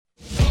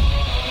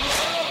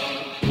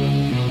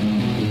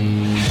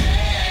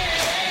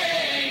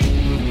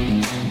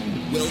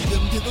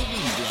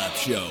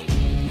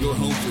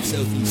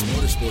Southeast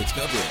motorsports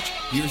coverage.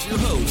 Here's your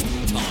host,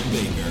 Tom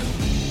Baker.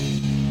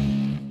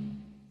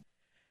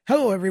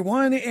 Hello,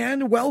 everyone,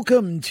 and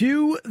welcome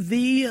to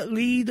the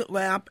Lead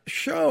Lap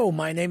Show.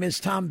 My name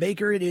is Tom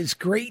Baker. It is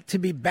great to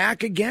be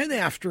back again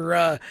after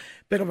a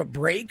bit of a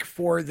break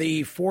for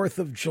the 4th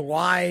of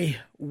July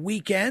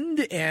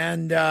weekend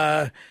and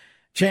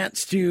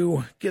chance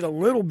to get a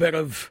little bit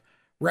of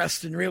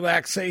rest and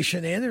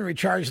relaxation in and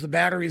recharge the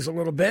batteries a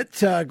little bit.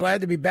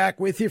 Glad to be back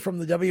with you from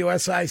the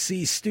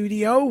WSIC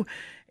studio.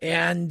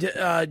 And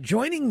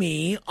joining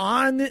me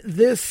on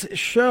this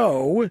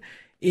show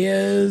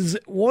is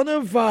one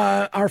of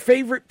our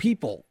favorite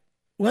people.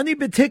 Lenny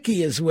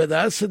Batycki is with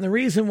us, and the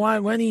reason why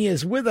Lenny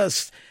is with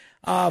us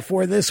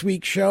for this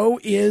week's show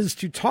is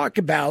to talk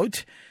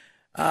about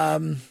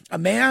a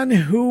man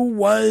who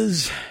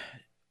was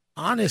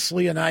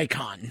honestly an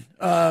icon.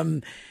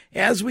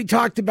 As we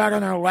talked about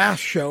on our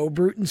last show,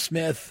 Bruton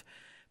Smith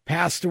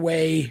passed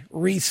away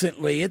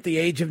recently at the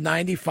age of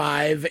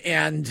 95,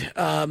 and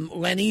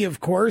Lenny, of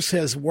course,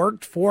 has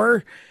worked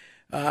for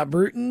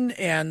Bruton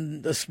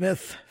and the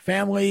Smith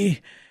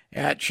family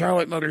at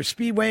Charlotte Motor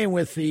Speedway and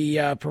with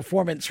the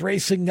Performance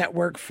Racing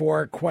Network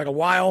for quite a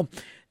while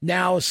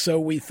now, so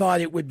we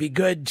thought it would be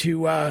good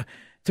to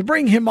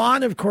bring him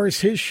on. Of course,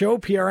 his show,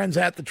 PRN's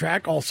At the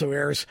Track, also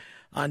airs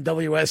on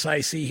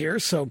WSIC here.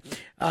 So,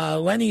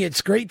 Lenny,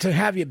 it's great to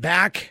have you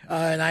back,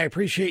 and I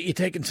appreciate you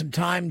taking some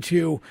time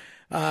to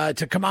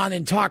come on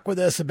and talk with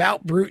us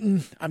about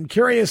Bruton. I'm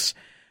curious,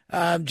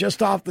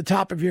 just off the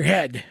top of your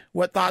head,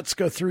 what thoughts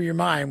go through your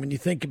mind when you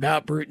think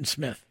about Bruton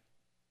Smith?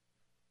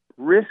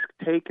 Risk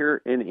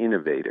taker and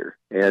innovator.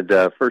 And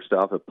first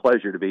off, a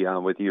pleasure to be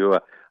on with you,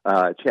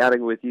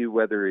 chatting with you,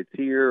 whether it's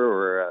here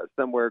or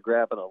somewhere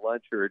grabbing a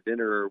lunch or a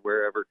dinner or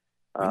wherever.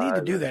 We need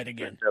to do that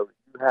again. So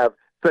you have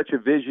such a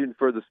vision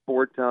for the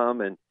sport, Tom,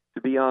 and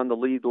to be on the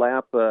lead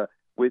lap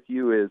with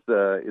you is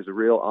a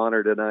real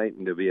honor tonight,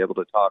 and to be able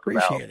to talk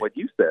about what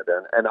you said,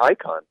 an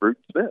icon,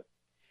 Bruton Smith.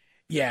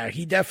 Yeah,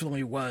 he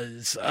definitely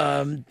was.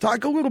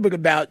 Talk a little bit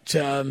about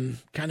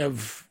kind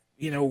of,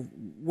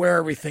 where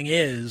everything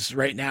is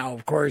right now.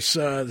 Of course,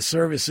 the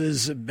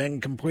services have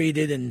been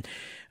completed, and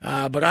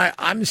but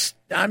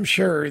I'm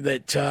sure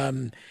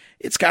that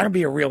it's got to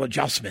be a real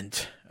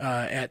adjustment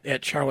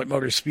at Charlotte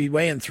Motor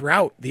Speedway and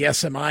throughout the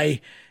SMI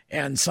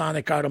and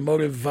Sonic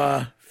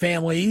Automotive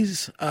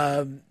families,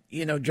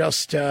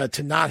 just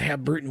to not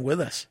have Bruton with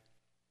us.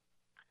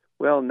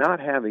 Well, not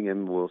having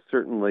him will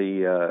certainly,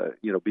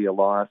 be a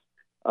loss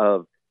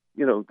of,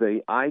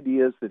 the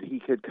ideas that he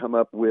could come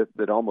up with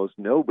that almost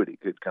nobody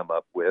could come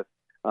up with.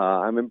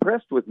 I'm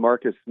impressed with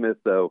Marcus Smith,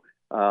 though.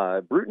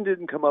 Bruton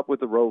didn't come up with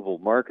the Roval.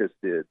 Marcus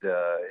did.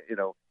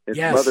 It's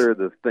yes. Other of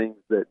the things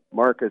that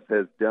Marcus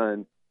has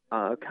done,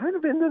 kind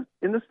of in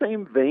the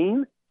same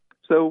vein.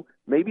 So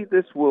maybe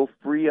this will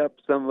free up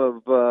some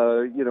of,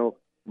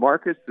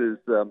 Marcus's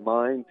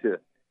mind to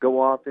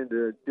go off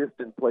into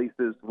distant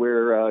places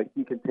where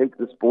he can take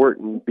the sport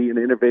and be an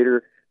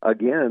innovator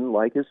again,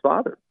 like his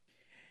father.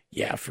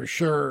 Yeah, for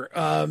sure.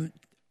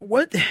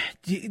 What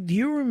do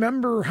you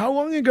remember? How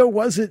long ago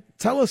was it?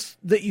 Tell us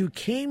that you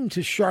came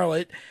to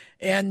Charlotte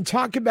and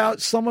talk about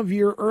some of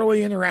your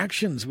early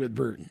interactions with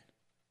Bruton.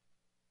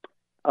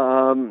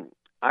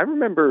 I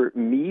remember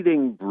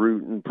meeting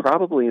Bruton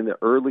probably in the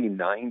early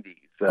 90s.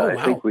 Wow.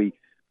 I think we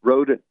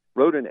rode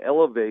an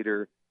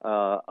elevator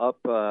up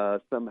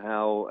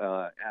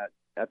somehow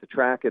at the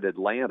track at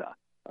Atlanta,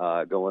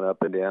 going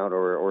up and down,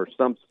 or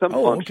some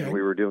function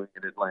we were doing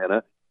in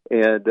Atlanta,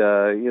 and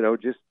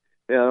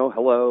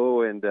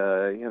hello, and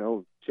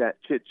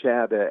chit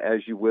chat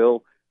as you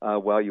will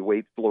while you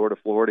wait floor to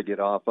floor to get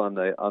off on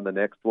the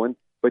next one.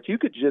 But you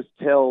could just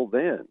tell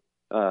then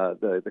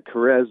the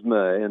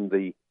charisma and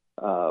the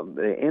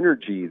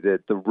energy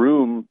that the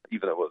room,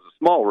 even though it was a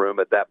small room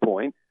at that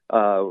point,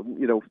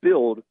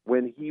 filled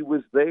when he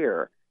was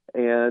there.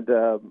 And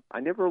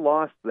I never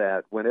lost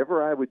that.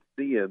 Whenever I would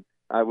see him,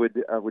 I would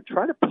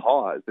try to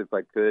pause if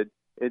I could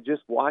and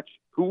just watch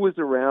who was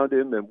around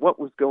him and what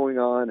was going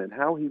on and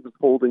how he was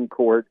holding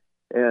court.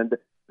 And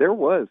there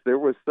was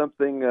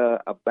something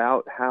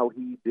about how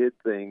he did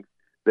things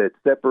that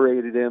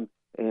separated him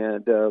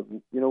and,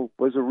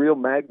 was a real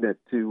magnet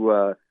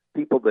to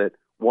people that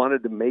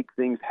wanted to make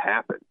things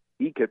happen.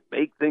 He could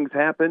make things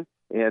happen,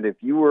 and if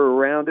you were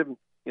around him,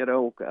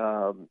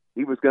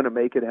 he was going to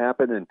make it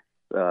happen. And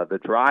the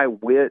dry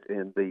wit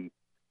and the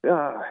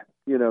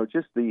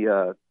just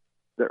the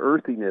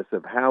earthiness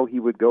of how he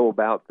would go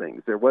about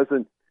things. There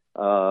wasn't,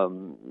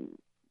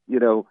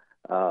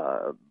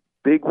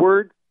 big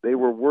words. They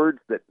were words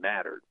that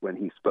mattered when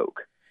he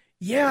spoke.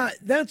 Yeah,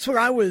 that's what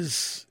I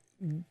was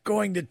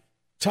going to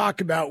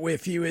talk about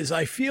with you. Is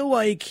I feel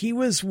like he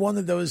was one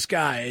of those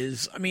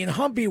guys. I mean,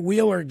 Humpy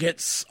Wheeler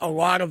gets a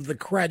lot of the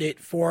credit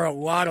for a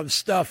lot of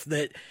stuff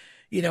that,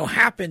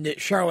 happened at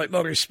Charlotte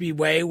Motor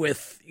Speedway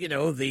with,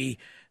 the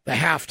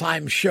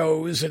halftime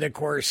shows and, of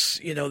course,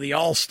 the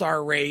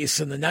All-Star race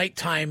and the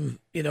nighttime,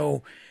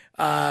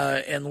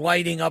 and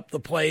lighting up the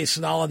place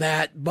and all of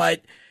that.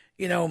 But,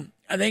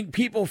 I think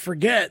people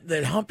forget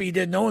that Humpy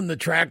didn't own the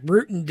track,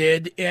 Bruton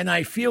did, and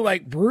I feel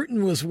like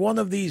Bruton was one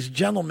of these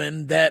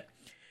gentlemen that,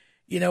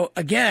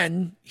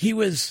 again, he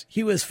was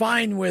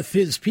fine with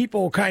his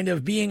people kind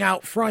of being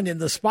out front in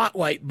the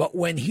spotlight, but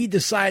when he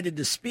decided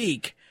to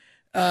speak,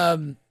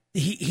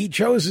 he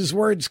chose his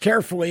words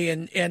carefully,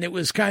 and it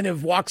was kind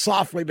of walk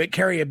softly but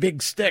carry a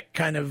big stick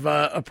kind of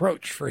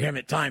approach for him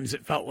at times,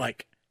 it felt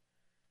like.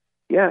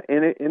 Yeah,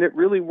 and it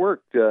really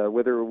worked,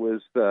 whether it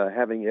was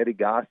having Eddie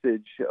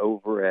Gossage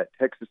over at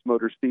Texas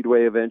Motor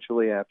Speedway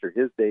eventually after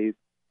his days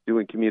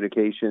doing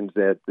communications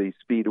at the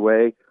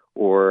Speedway,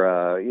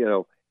 or,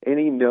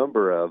 any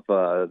number of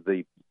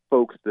the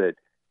folks that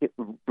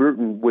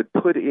Bruton would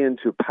put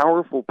into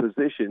powerful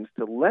positions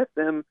to let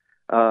them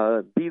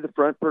be the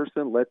front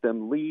person, let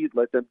them lead,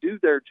 let them do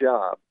their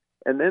job.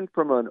 And then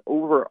from an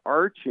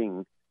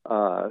overarching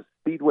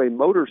Speedway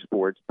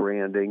Motorsports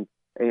branding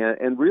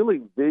and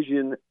really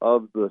vision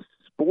of the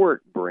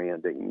sport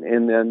branding,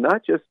 and then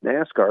not just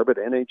NASCAR, but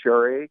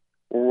NHRA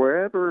or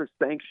wherever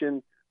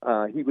sanction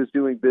he was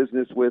doing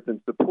business with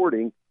and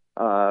supporting,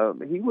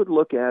 he would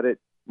look at it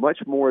much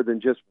more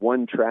than just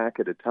one track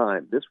at a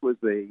time. This was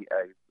a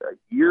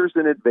years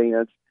in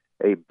advance,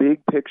 a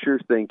big picture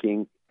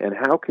thinking, and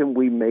how can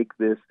we make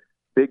this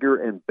bigger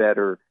and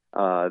better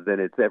than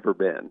it's ever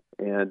been?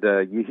 And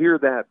you hear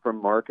that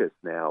from Marcus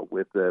now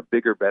with the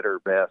bigger, better,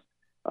 best,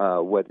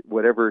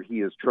 whatever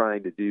he is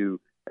trying to do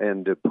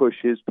and to push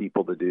his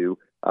people to do,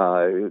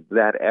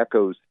 that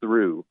echoes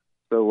through.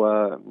 So,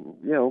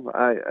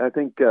 I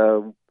think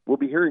we'll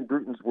be hearing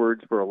Bruton's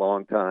words for a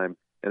long time,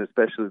 and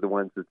especially the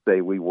ones that say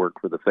we work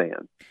for the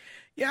fans.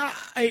 Yeah,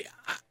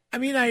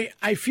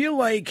 I feel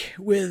like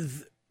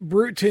with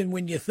Bruton,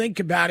 when you think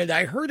about it,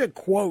 I heard a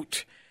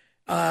quote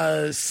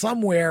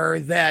somewhere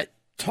that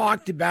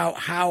talked about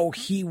how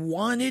he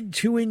wanted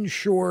to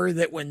ensure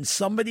that when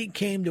somebody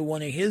came to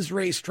one of his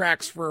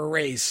racetracks for a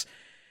race,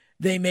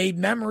 they made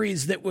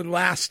memories that would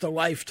last a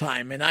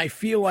lifetime. And I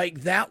feel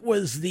like that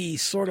was the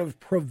sort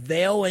of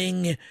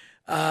prevailing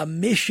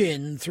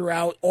mission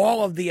throughout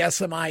all of the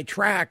SMI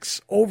tracks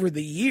over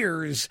the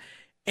years.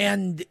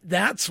 And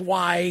that's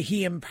why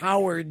he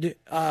empowered,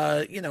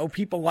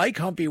 people like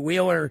Humpy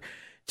Wheeler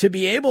to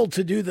be able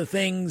to do the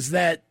things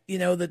that,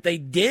 that they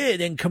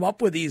did and come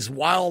up with these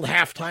wild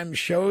halftime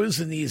shows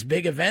and these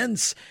big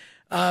events.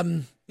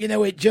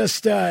 It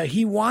just,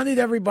 he wanted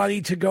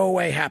everybody to go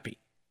away happy.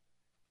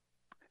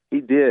 He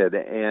did.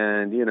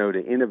 And,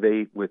 to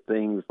innovate with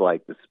things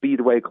like the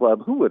Speedway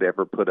Club. Who would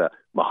ever put a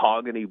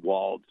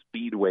mahogany-walled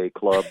Speedway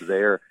Club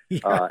there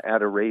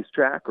at a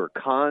racetrack, or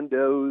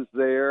condos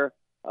there?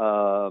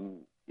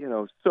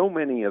 So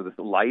many of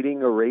the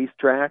lighting a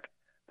racetrack,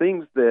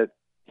 things that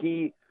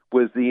he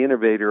was the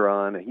innovator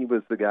on. He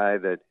was the guy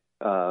that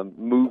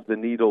moved the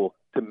needle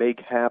to make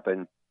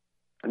happen,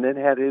 and then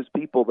had his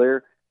people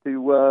there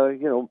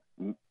to,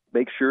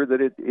 make sure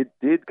that it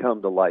did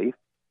come to life.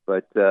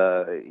 But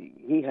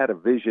he had a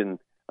vision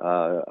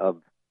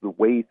of the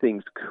way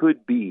things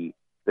could be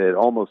that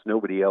almost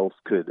nobody else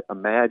could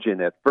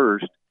imagine at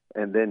first,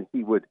 and then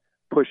he would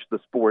push the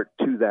sport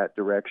to that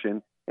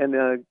direction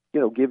and,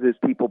 give his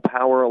people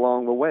power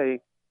along the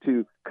way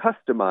to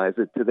customize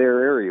it to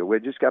their area. We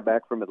just got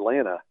back from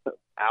Atlanta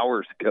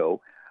hours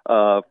ago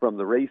from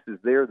the races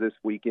there this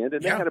weekend,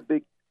 and they had a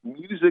big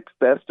music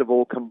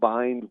festival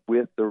combined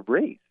with the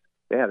race.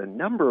 They had a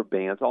number of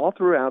bands all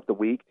throughout the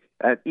week,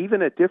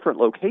 even at different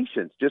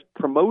locations, just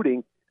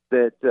promoting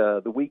that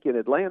the week in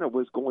Atlanta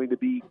was going to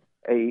be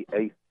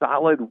a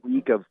solid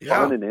week of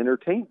fun and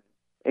entertainment.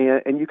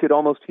 And you could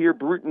almost hear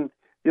Bruton,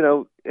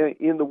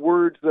 in the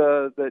words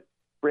that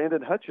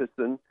Brandon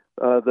Hutchison,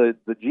 the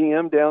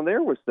GM down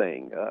there, was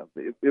saying.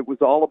 It was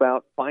all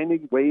about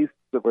finding ways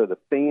for the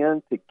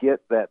fan to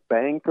get that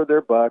bang for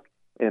their buck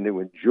and to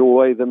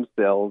enjoy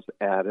themselves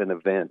at an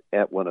event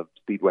at one of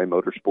Speedway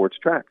Motorsports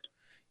tracks.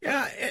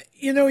 Yeah,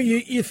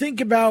 you think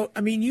about,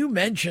 you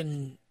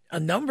mentioned a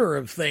number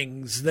of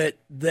things that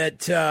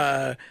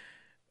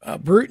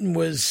Bruton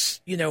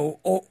was,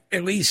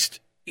 at least,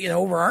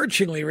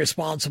 overarchingly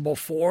responsible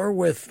for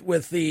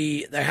with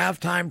the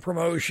halftime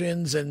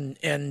promotions and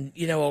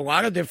a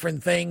lot of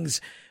different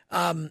things.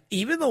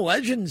 Even the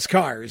Legends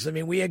cars.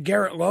 We had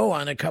Garrett Lowe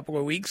on a couple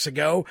of weeks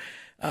ago.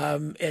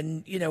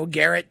 And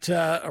Garrett,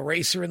 a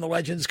racer in the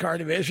Legends car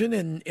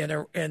division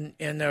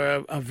and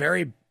a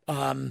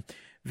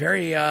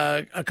very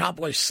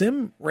accomplished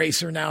sim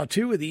racer now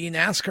too with the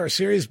NASCAR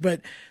series.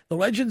 But the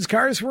Legends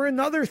cars were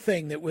another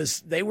thing that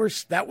was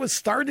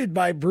started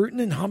by Bruton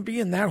and Humpy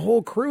and that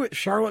whole crew at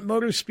Charlotte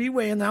Motor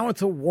Speedway, and now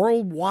it's a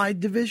worldwide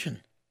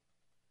division.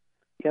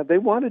 Yeah, they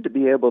wanted to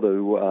be able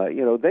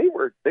to,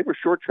 they were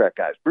short track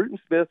guys. Bruton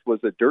Smith was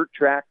a dirt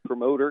track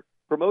promoter,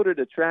 promoted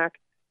a track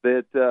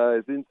that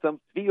is in some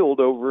field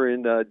over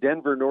in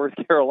Denver, North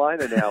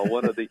Carolina now,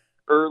 one of the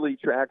early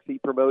tracks he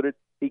promoted.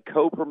 He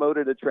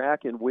co-promoted a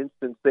track in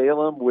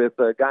Winston-Salem with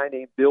a guy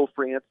named Bill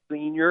France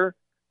Sr.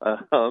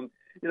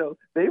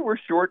 They were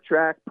short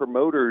track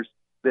promoters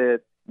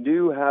that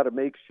knew how to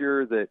make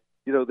sure that,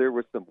 there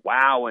was some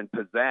wow and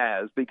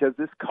pizzazz, because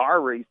this car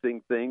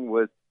racing thing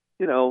was,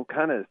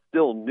 kind of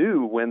still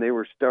new when they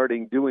were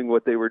starting doing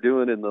what they were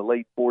doing in the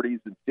late 40s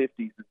and 50s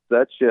and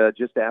such,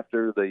 just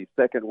after the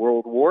Second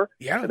World War.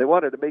 Yeah. And they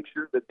wanted to make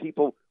sure that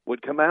people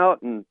would come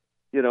out and,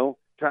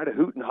 try to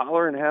hoot and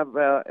holler and have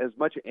as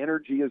much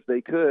energy as they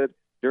could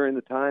during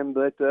the time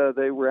that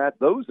they were at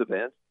those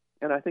events.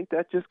 And I think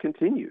that just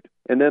continued.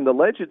 And then the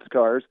Legends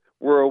cars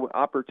were an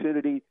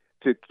opportunity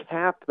to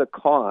cap the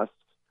costs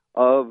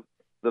of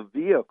the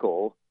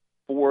vehicle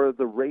for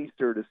the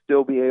racer to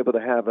still be able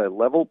to have a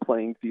level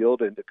playing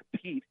field and to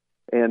compete.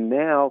 And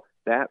now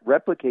that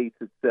replicates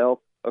itself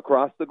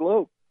across the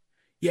globe.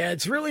 Yeah,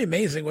 it's really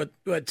amazing what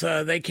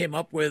they came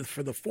up with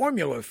for the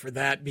formula for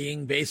that,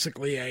 being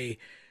basically a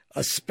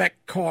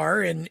spec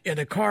car and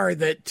a car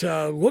that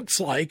looks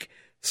like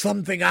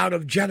something out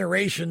of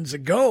generations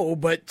ago,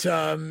 but,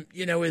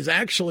 is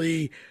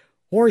actually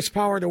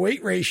horsepower to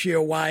weight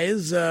ratio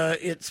wise.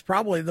 It's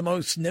probably the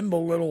most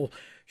nimble little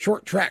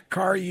short track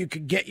car you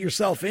could get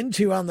yourself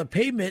into on the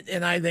pavement.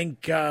 And I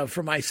think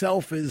for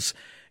myself as,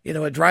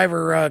 a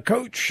driver,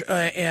 coach,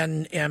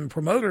 and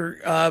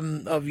promoter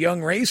of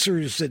young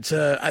racers,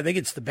 I think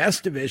it's the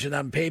best division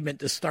on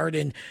pavement to start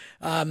in.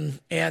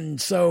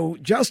 And so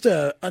just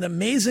an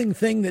amazing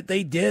thing that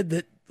they did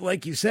that,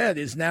 like you said,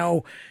 is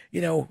now,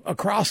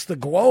 across the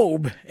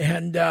globe.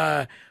 And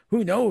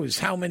who knows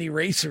how many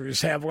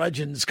racers have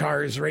Legends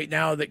cars right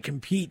now that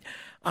compete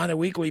on a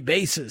weekly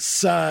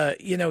basis.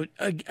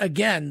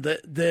 Again,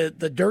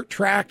 the dirt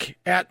track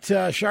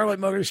at Charlotte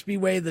Motor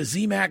Speedway, the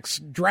Z-Max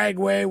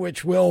Dragway,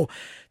 which we'll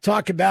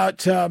talk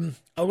about a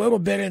little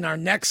bit in our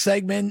next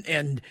segment,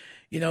 and,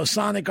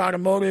 Sonic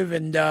Automotive.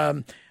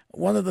 And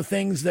one of the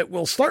things that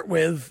we'll start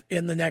with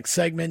in the next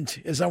segment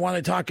is I want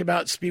to talk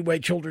about Speedway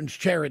Children's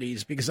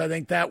Charities, because I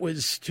think that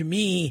was, to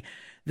me,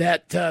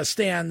 that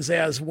stands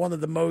as one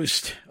of the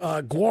most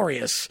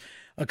glorious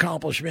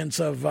accomplishments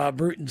of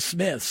Bruton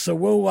Smith. So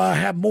we'll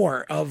have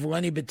more of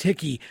Lenny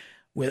Batycki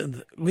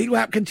with Lead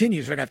Lap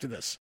continues right after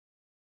this.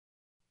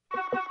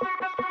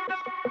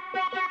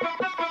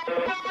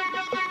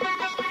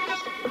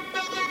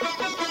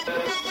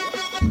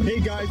 Hey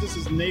guys, this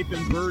is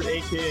Nathan Bird,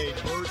 aka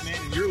Birdman,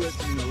 and you're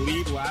listening to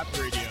Lead Lap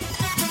Radio.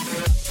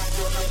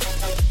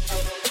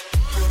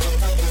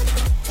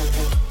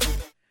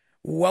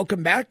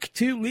 Welcome back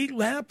to Lead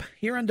Lap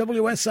here on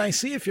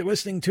WSIC. If you're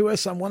listening to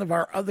us on one of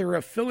our other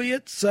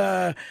affiliates,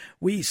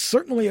 we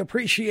certainly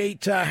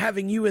appreciate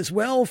having you as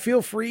well.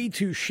 Feel free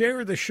to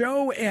share the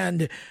show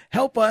and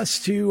help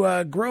us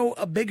to grow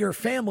a bigger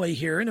family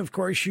here. And, of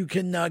course, you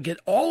can get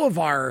all of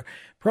our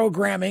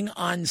programming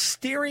on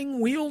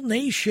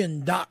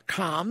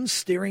steeringwheelnation.com,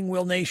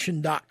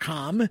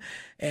 steeringwheelnation.com.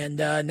 And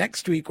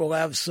next week we'll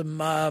have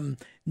some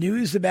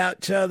news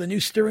about the new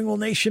Steering Wheel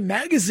Nation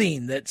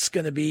magazine that's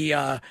going to be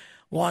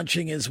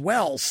launching as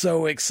well.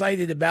 So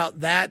excited about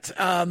that.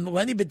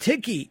 Lenny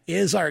Batycki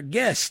is our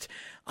guest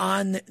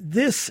on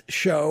this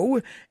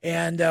show,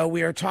 and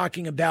we are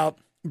talking about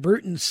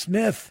Bruton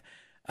Smith.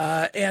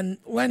 And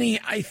Lenny,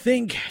 I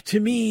think,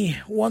 to me,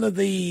 one of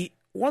the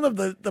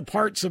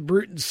parts of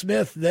Bruton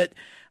Smith that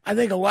I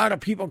think a lot of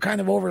people kind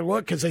of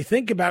overlook, because they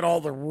think about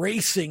all the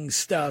racing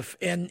stuff,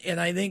 and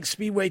I think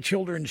Speedway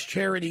Children's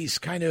Charities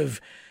kind of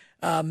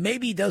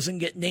maybe doesn't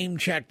get name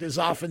checked as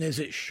often as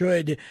it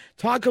should.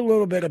 Talk a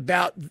little bit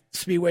about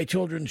Speedway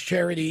Children's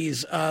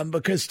Charities,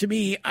 because to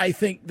me, I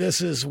think this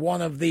is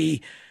one of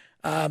the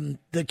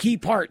key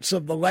parts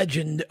of the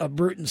legend of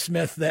Bruton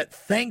Smith that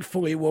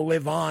thankfully will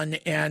live on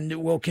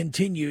and will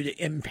continue to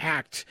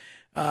impact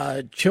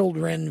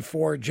children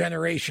for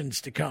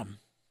generations to come.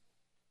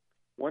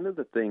 One of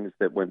the things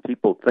that when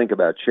people think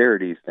about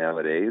charities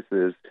nowadays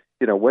is,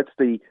 what's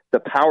the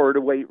power to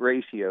weight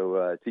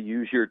ratio, to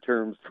use your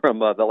terms from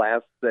the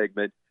last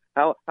segment?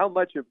 How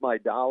much of my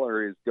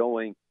dollar is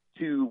going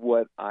to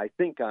what I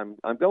think I'm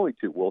going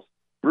to? Well,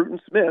 Bruton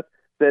Smith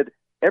said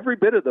every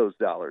bit of those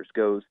dollars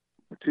goes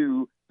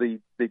to the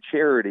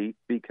charity,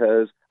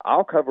 because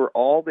I'll cover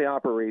all the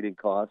operating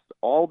costs,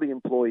 all the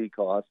employee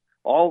costs,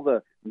 all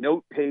the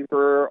note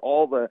paper,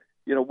 all the,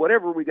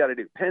 whatever we got to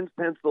do, pens,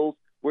 pencils.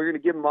 We're going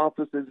to give them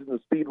offices in the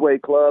Speedway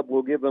Club.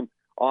 We'll give them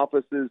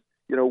offices,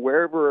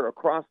 wherever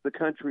across the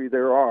country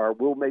there are.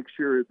 We'll make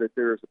sure that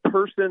there's a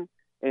person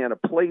and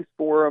a place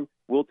for them.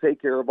 We'll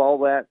take care of all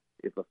that.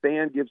 If a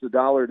fan gives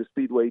 $1 to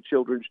Speedway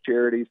Children's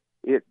Charities,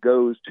 it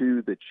goes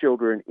to the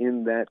children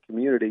in that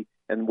community.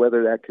 And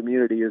whether that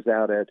community is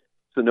out at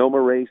Sonoma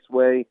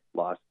Raceway,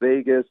 Las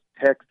Vegas,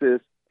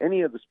 Texas,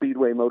 any of the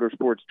Speedway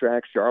Motorsports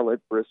tracks,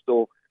 Charlotte,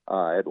 Bristol,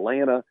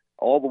 Atlanta,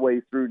 all the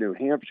way through New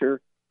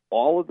Hampshire,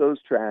 all of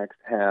those tracks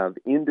have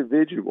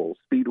individual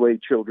Speedway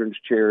Children's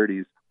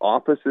Charities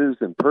offices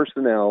and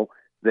personnel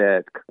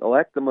that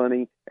collect the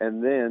money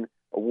and then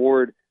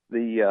award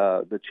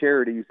the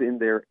charities in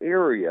their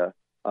area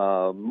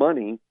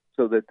money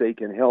so that they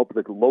can help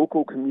the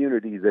local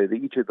community that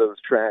each of those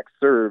tracks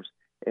serves.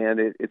 And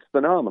it's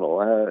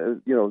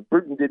phenomenal.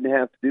 Bruton didn't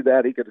have to do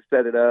that. He could have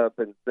set it up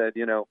and said,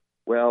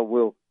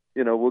 well,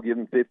 we'll give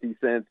them 50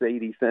 cents,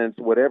 80 cents,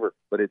 whatever.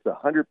 But it's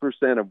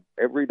 100% of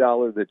every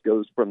dollar that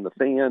goes from the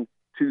fan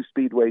to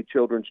Speedway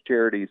Children's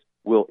Charities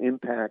will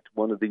impact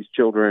one of these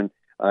children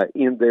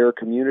in their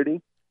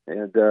community.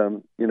 And,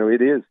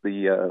 it is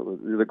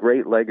the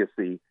great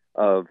legacy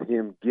of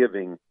him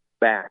giving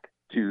back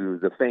to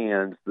the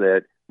fans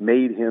that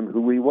made him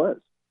who he was.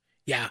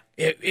 Yeah,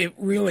 it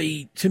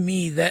really, to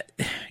me, that,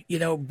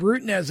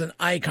 Bruton as an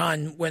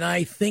icon, when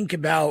I think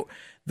about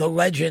the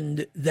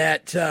legend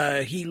that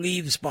he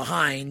leaves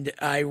behind,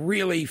 I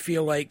really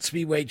feel like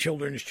Speedway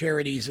Children's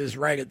Charities is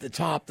right at the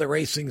top. The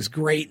racing's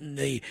great, and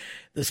the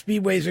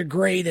Speedways are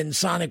great, and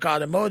Sonic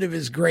Automotive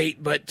is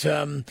great, but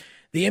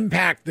the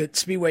impact that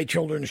Speedway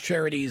Children's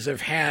Charities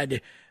have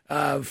had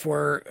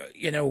for,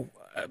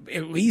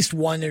 at least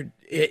one, or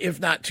if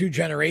not two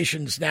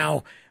generations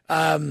now,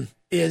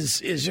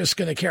 is just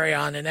going to carry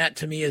on, and that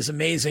to me is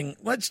amazing.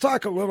 Let's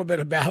talk a little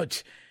bit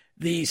about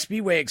the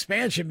Speedway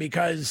expansion,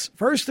 because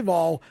first of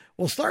all,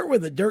 we'll start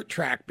with the dirt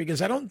track,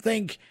 because I don't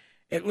think,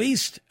 at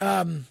least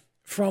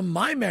from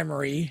my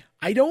memory,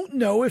 I don't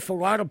know if a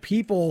lot of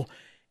people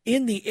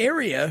in the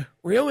area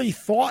really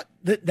thought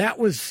that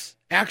was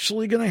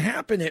actually going to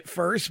happen at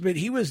first, but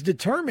he was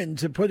determined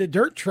to put a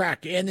dirt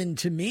track in, and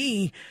to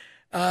me,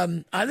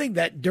 I think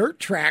that dirt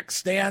track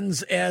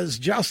stands as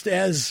just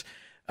as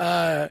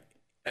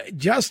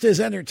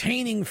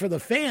entertaining for the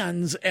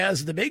fans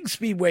as the big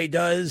Speedway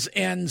does,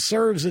 and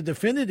serves a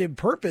definitive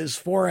purpose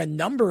for a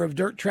number of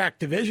dirt track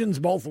divisions,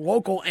 both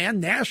local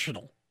and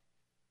national.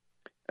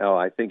 Oh,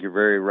 I think you're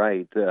very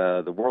right.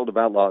 The World of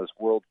Outlaws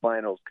World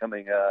Finals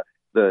coming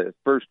the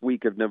first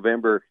week of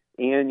November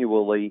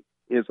annually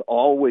is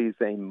always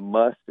a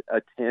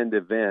must-attend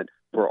event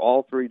for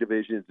all three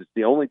divisions. It's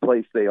the only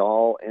place they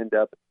all end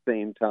up at the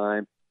same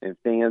time, and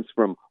fans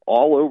from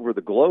all over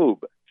the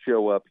globe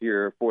show up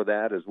here for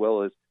that, as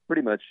well as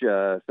pretty much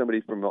somebody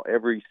from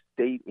every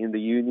state in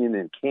the union,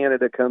 and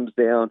Canada comes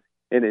down,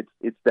 and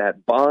it's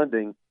that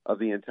bonding of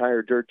the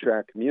entire dirt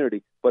track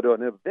community. But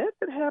an event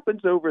that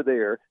happens over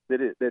there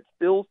that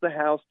fills the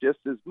house just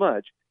as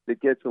much, that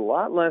gets a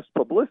lot less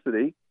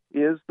publicity,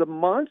 is the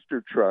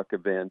monster truck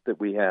event that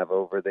we have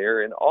over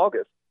there in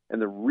August.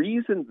 And the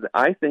reason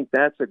I think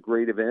that's a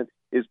great event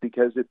is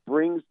because it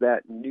brings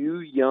that new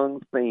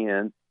young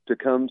fan to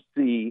come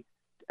see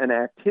an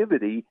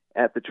activity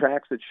at the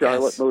tracks at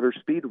Charlotte Motor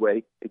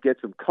Speedway. It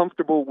gets them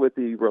comfortable with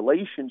the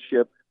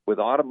relationship with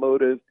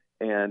automotive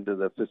and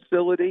the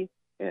facility.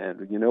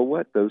 And you know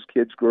what? Those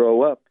kids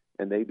grow up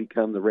and they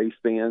become the race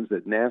fans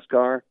at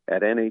NASCAR,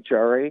 at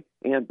NHRA,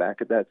 and back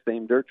at that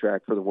same dirt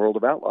track for the World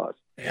of Outlaws.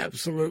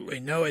 Absolutely.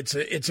 No, it's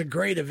a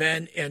great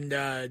event, and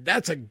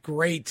that's a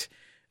great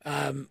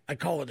I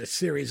call it a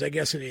series, I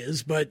guess it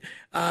is, but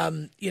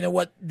you know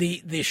what,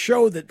 the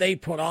show that they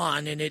put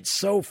on, and it's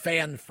so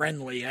fan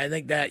friendly. I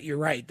think that you're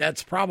right.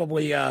 That's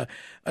probably a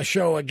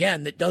show,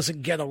 again, that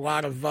doesn't get a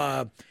lot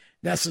of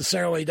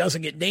necessarily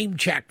doesn't get name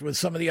checked with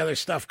some of the other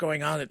stuff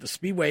going on at the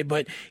Speedway,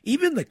 but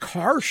even the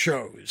car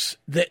shows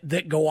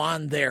that go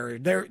on there,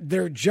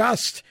 they're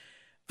just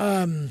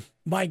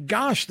my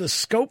gosh, the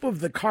scope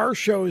of the car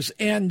shows,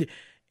 and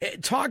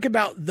talk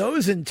about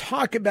those, and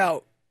talk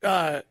about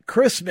the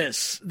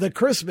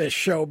Christmas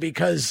show,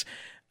 because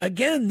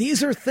again,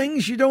 these are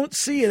things you don't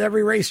see at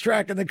every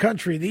racetrack in the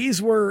country.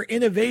 These were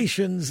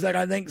innovations that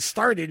I think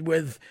started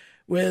with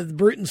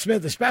Bruton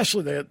Smith,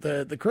 especially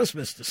the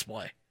Christmas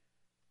display.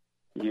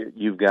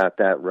 You've got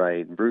that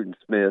right. Bruton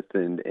Smith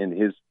and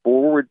his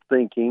forward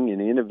thinking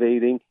and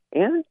innovating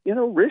and,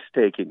 risk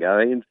taking.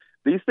 I mean,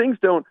 these things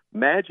don't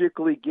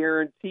magically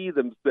guarantee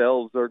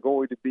themselves are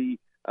going to be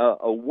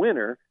a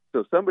winner.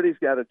 So somebody's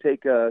got to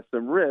take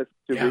some risk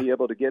to be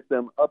able to get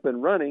them up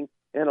and running.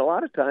 And a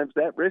lot of times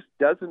that risk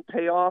doesn't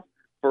pay off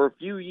for a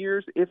few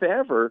years, if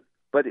ever,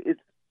 but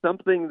it's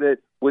something that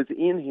was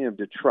in him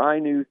to try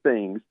new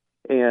things.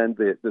 And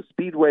the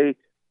Speedway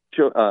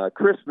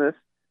Christmas,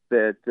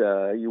 that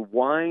you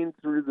wind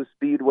through the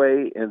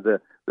Speedway and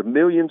the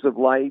millions of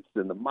lights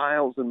and the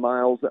miles and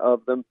miles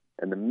of them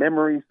and the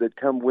memories that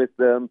come with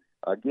them,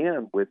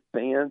 again, with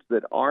fans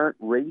that aren't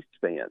race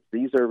fans.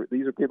 These are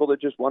people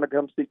that just want to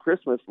come see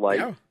Christmas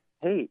lights. Yeah.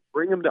 Hey,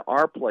 bring them to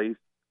our place.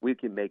 We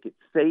can make it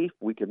safe,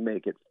 we can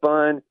make it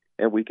fun,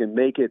 and we can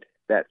make it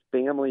that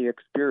family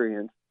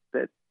experience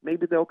that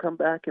maybe they'll come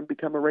back and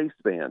become a race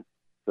fan.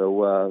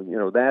 So,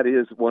 that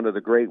is one of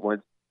the great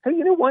ones. Hey,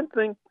 one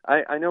thing,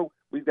 I know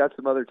we've got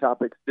some other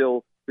topics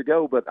still to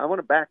go, but I want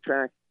to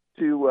backtrack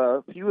to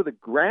a few of the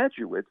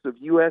graduates of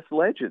U.S.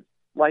 legends,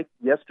 like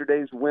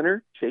yesterday's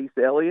winner, Chase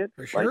Elliott,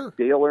 like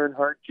Dale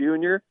Earnhardt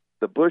Jr.,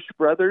 the Busch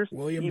brothers,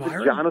 William even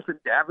Byron. Jonathan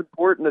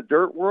Davenport in the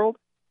dirt world.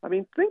 I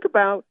mean, think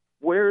about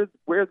where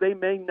they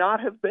may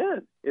not have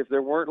been if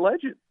there weren't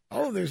legends.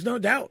 Oh, there's no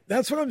doubt.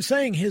 That's what I'm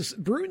saying.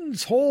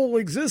 Bruton's whole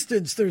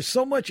existence, there's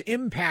so much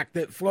impact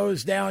that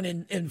flows down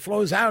and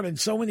flows out in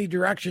so many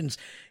directions.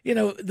 You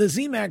know, the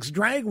Z-Max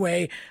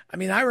Dragway, I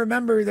mean, I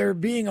remember there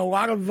being a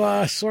lot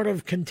of sort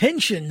of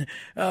contention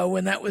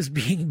when that was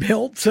being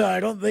built. I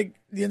don't think,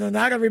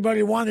 not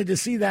everybody wanted to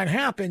see that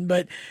happen,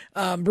 but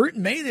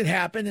Bruton made it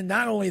happen. And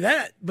not only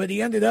that, but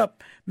he ended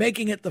up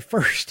making it the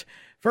first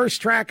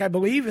track, I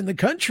believe, in the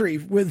country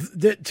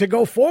to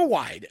go four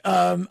wide,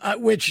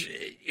 which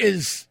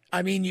is,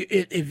 I mean,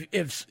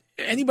 if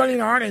anybody in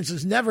our audience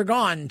has never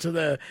gone to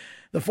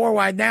the four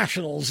wide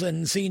nationals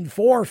and seen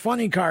four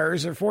funny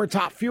cars or four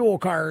top fuel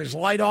cars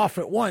light off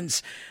at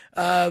once,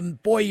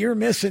 boy, you're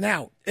missing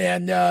out.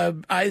 And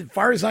as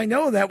far as I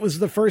know, that was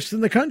the first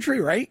in the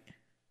country, right?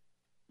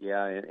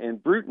 Yeah,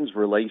 and Bruton's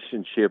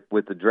relationship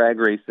with the drag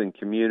racing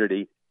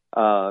community,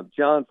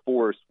 John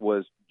Force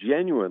was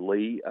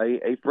genuinely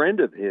a friend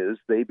of his.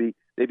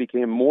 They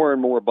became more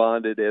and more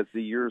bonded as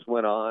the years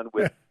went on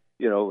with,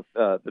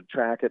 the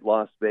track at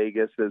Las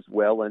Vegas as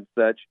well and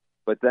such.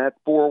 But that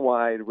four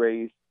wide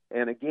race,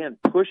 and again,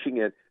 pushing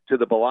it to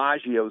the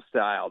Bellagio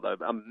style,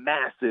 a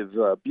massive,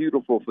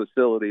 beautiful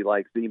facility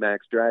like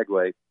Z-Max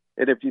Dragway.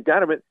 And if you've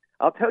got a minute,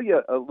 I'll tell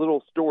you a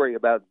little story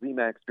about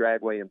Z-Max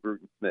Dragway and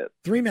Bruton Smith.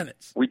 3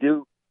 minutes. We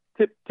do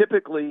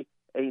typically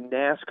a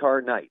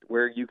NASCAR night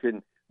where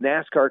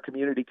NASCAR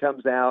community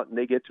comes out and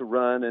they get to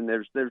run, and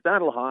there's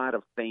not a lot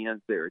of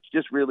fans there. It's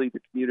just really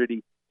the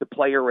community to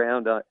play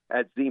around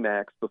at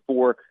Z-Max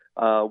before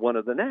one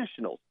of the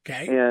nationals.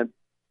 Okay. And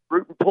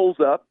Bruton pulls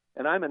up,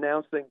 and I'm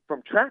announcing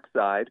from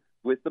trackside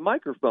with the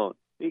microphone.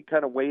 He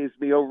kind of waves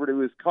me over to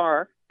his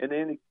car, and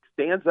then he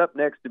stands up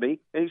next to me,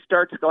 and he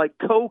starts like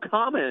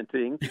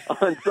co-commenting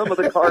on some of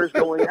the cars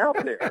going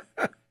out there.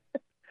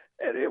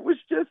 And it was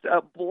just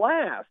a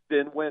blast.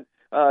 And when,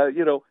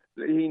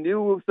 he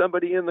knew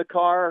somebody in the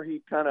car,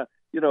 he kind of,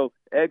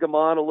 egg him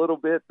on a little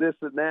bit, this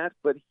and that.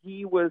 But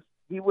he was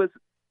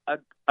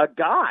a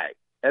guy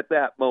at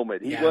that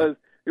moment. He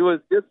was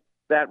just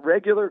that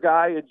regular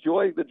guy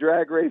enjoying the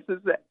drag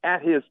races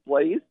at his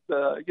place,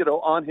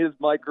 on his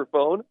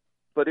microphone.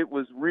 But it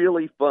was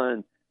really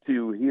fun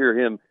to hear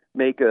him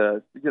make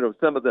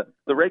some of the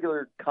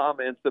regular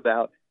comments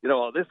about,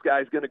 this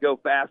guy's going to go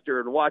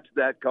faster and watch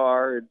that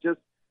car and just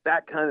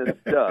that kind of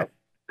stuff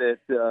that,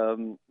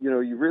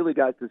 you really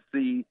got to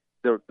see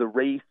the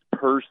race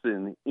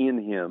person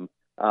in him.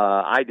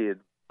 I did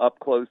up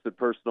close and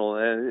personal,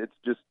 and it's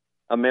just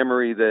a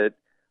memory that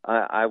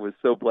I was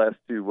so blessed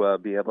to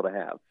be able to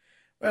have.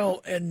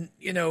 Well, and,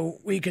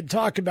 we could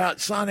talk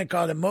about Sonic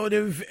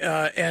Automotive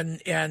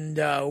and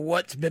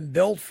what's been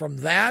built from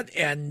that,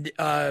 and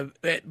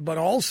but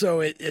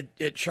also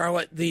at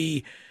Charlotte,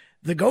 the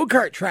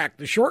go-kart track,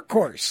 the short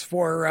course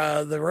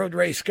for the road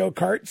race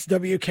go-karts,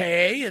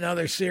 WKA and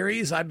other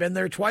series. I've been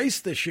there twice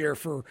this year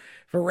for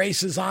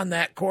races on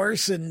that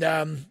course,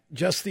 and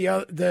just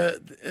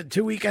the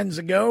 2 weekends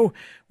ago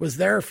was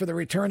there for the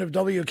return of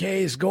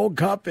WKA's Gold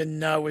Cup,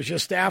 and was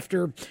just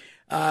after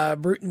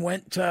Bruton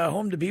went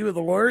home to be with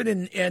the Lord,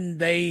 and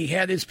they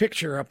had his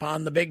picture up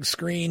on the big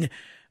screen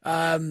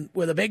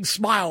with a big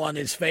smile on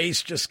his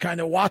face, just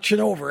kind of watching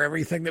over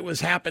everything that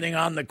was happening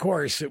on the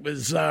course. It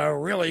was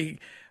really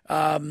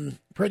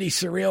pretty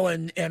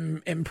surreal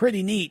and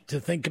pretty neat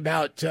to think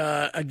about.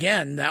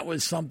 Again, that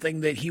was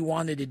something that he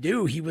wanted to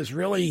do. He was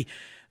really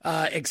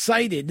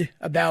excited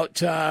about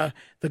the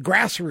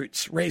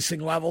grassroots racing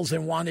levels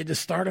and wanted to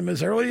start them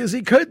as early as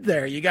he could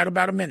there. You got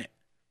about a minute.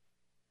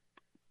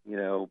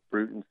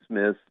 Bruton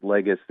Smith's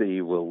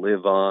legacy will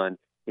live on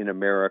in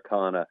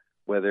Americana,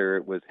 whether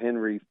it was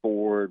Henry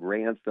Ford,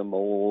 Ransom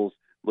Olds,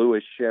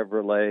 Lewis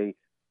Chevrolet,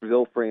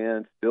 Bill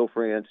France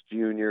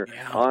Jr.,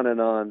 on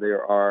and on.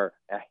 There are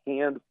a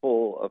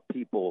handful of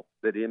people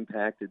that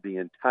impacted the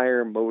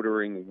entire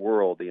motoring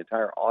world, the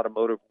entire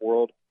automotive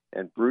world,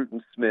 and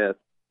Bruton Smith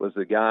was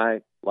a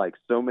guy, like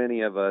so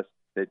many of us,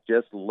 that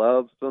just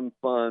loved some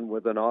fun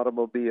with an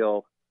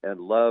automobile and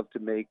loved to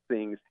make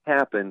things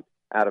happen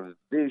out of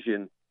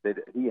vision that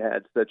he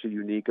had such a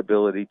unique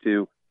ability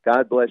to.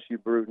 God bless you,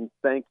 Bruton.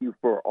 Thank you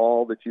for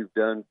all that you've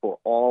done for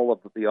all of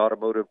the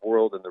automotive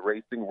world and the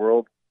racing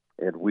world.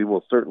 And we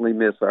will certainly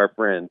miss our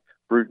friend,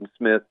 Bruton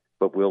Smith,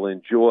 but we'll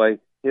enjoy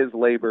his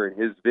labor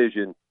and his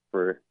vision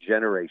for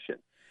generations.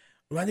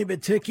 Lenny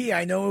Batycki,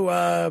 I know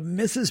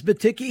Mrs.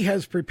 Batycki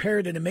has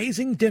prepared an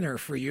amazing dinner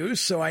for you,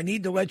 so I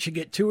need to let you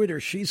get to it or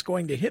she's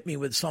going to hit me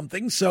with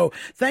something. So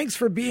thanks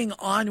for being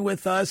on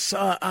with us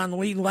on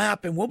Lead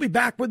Lap, and we'll be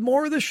back with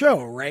more of the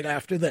show right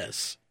after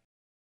this.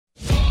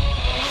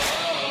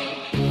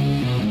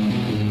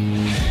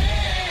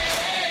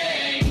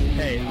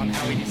 Hey, I'm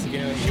Howie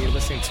Nisagino, and you're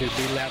listening to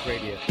Lead Lap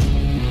Radio.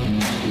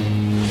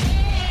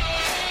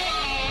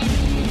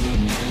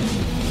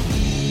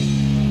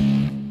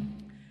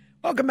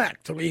 Welcome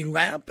back to Lead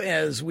Lap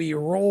as we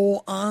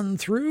roll on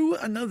through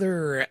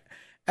another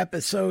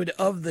episode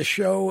of the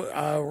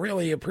show.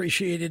 Really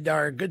appreciated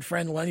our good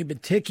friend Lenny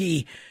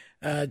Batycki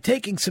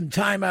taking some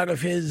time out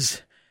of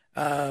his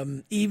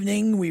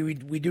evening. We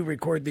do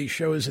record these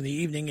shows in the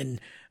evening, and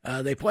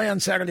they play on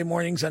Saturday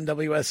mornings on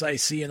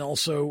WSIC and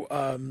also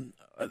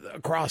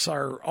across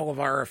all of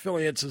our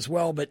affiliates as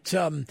well. But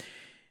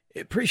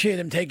appreciate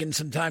him taking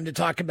some time to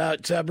talk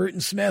about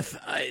Bruton Smith.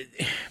 I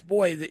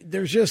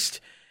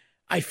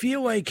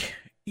feel like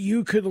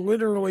you could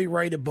literally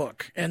write a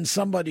book, and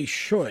somebody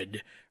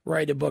should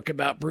write a book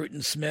about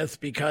Bruton Smith,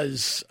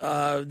 because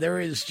there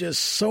is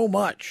just so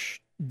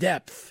much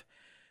depth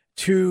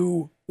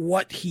to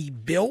what he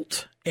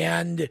built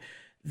and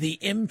the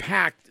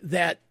impact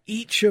that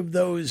each of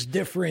those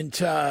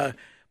different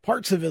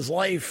parts of his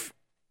life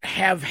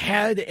have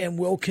had and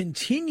will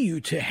continue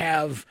to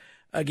have,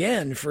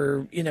 again,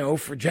 for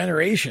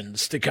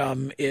generations to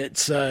come.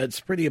 It's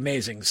pretty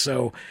amazing.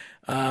 So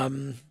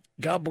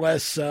God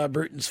bless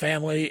Bruton's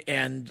family,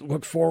 and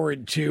look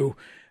forward to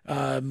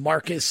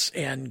Marcus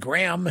and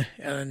Graham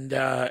and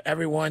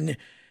everyone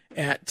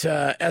at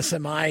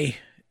SMI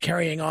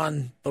carrying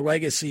on the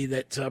legacy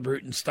that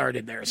Bruton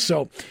started there.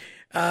 So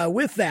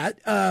with that,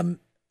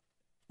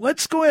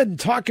 let's go ahead and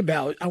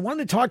I want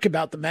to talk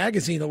about the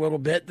magazine a little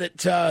bit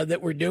that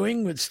we're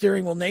doing with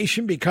Steering Wheel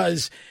Nation,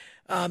 because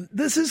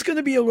this is going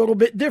to be a little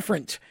bit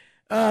different.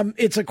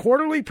 It's a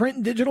quarterly print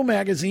and digital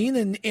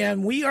magazine,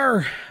 and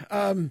we're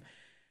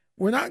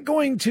not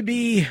trying to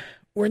be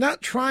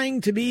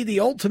the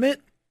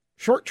ultimate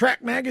short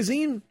track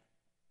magazine.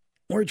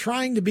 We're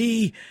trying to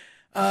be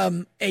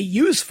a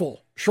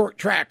useful short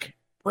track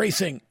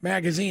racing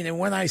magazine. And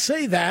when I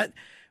say that,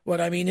 what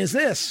I mean is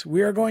this: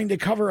 we are going to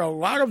cover a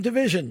lot of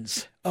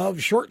divisions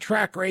of short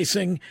track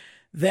racing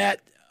that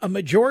a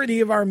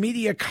majority of our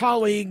media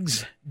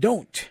colleagues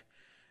don't.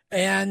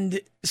 And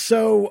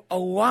so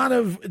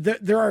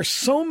there are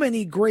so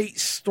many great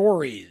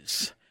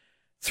stories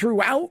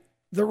throughout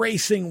the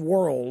racing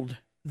world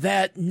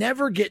that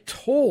never get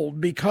told,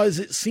 because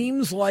it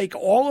seems like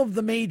all of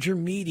the major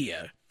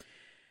media,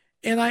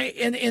 and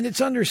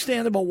it's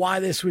understandable why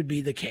this would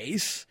be the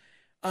case,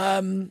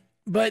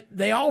 but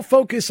they all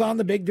focus on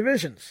the big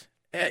divisions.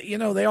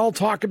 They all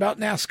talk about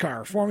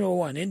NASCAR, Formula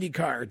One,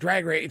 IndyCar,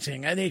 drag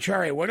racing,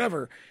 NHRA,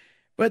 whatever.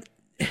 But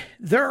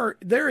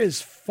there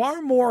is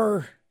far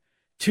more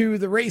to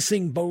the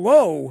racing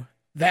below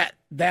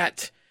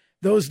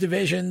those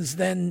divisions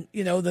than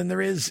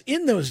there is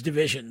in those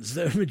divisions.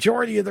 The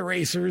majority of the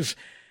racers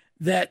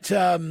that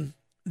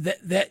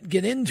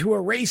get into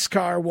a race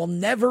car will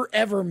never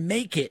ever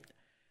make it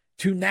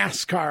to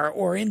NASCAR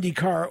or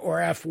IndyCar or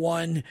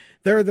F1.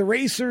 They're the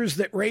racers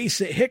that race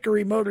at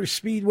Hickory Motor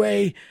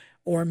Speedway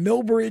or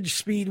Millbridge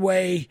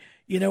Speedway,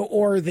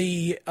 or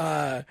the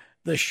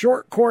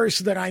short course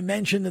that I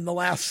mentioned in the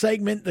last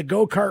segment, the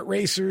go-kart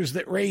racers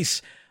that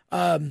race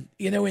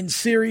in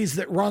series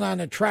that run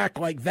on a track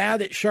like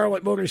that at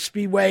Charlotte Motor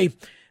Speedway,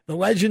 the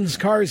Legends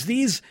cars.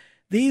 These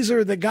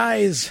are the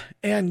guys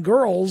and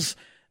girls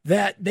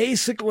that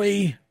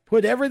basically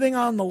put everything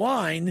on the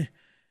line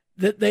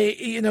that they,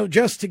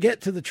 just to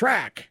get to the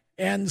track.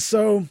 And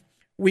so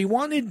we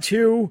wanted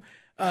to,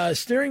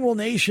 Steering Wheel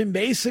Nation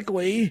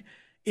basically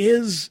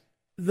is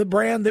the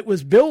brand that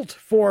was built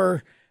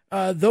for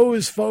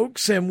those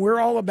folks, and we're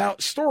all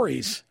about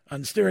stories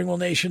on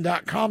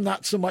steeringwheelnation.com.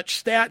 Not so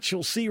much stats.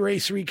 You'll see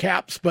race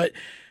recaps, but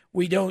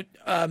we don't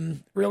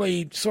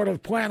really sort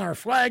of plant our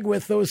flag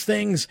with those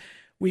things.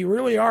 We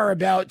really are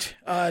about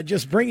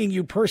just bringing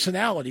you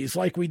personalities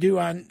like we do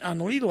on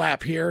Lead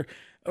Lap here,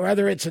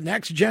 whether it's a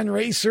next-gen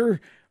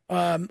racer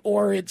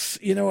or it's,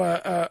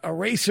 a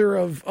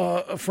racer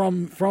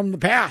from the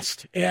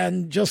past,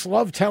 and just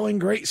love telling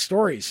great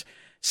stories.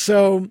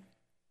 So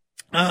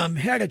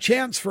had a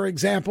chance, for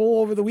example,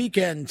 over the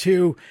weekend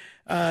to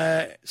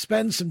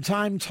spend some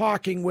time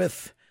talking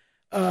with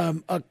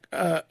a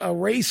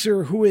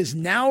racer who is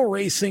now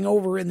racing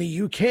over in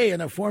the UK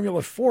in a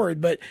Formula Ford,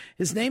 but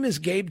his name is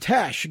Gabe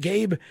Tesh.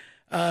 Gabe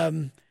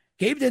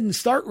didn't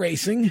start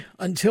racing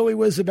until he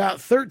was about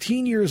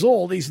 13 years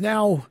old. He's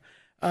now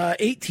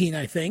 18,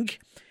 I think.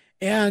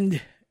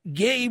 And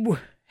Gabe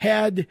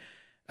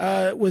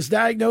was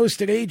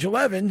diagnosed at age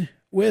 11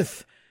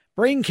 with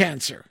brain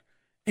cancer.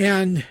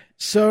 And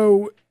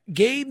so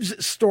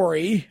Gabe's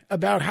story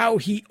about how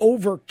he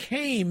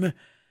overcame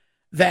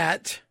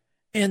that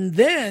and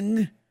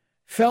then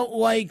felt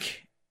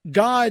like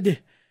God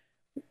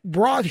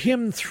brought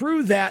him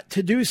through that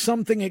to do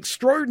something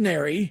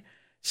extraordinary.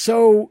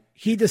 So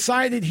he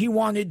decided he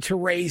wanted to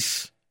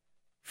race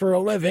for a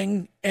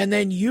living and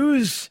then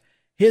use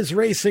his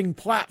racing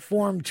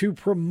platform to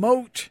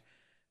promote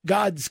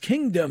God's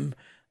kingdom.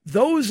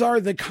 Those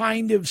are the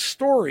kind of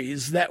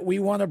stories that we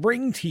want to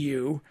bring to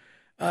you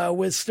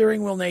with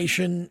Steering Wheel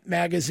Nation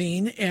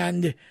magazine.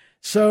 And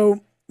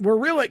so we're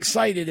real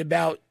excited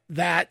about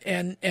that.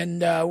 And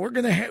we're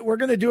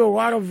going to do a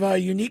lot of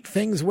unique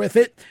things with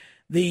it.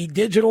 The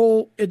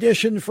digital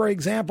edition, for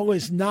example,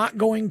 is not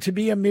going to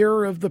be a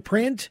mirror of the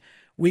print.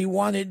 We're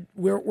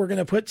going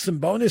to put some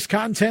bonus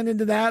content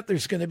into that.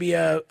 There's going to be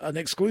an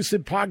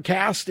exclusive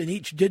podcast in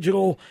each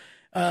digital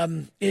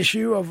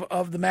issue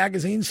of the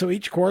magazine. So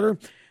each quarter,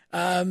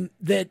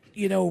 that,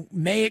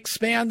 may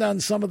expand on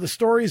some of the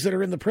stories that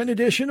are in the print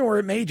edition, or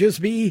it may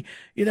just be,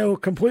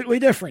 completely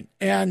different.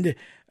 And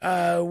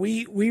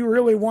we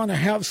really want to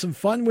have some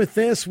fun with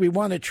this. We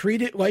want to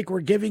treat it like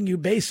we're giving you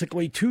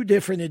basically two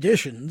different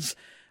editions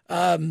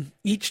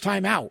each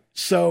time out.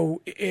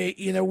 So,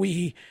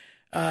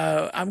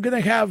 I'm going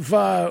to have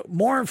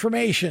more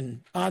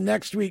information on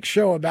next week's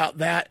show about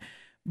that.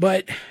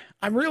 But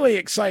I'm really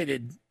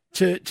excited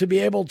to be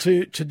able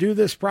to do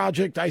this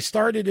project. I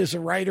started as a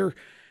writer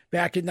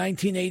back in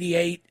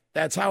 1988.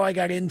 That's how I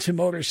got into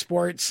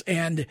motorsports,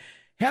 and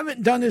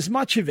haven't done as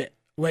much of it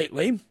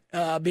lately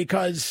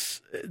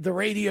because the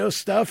radio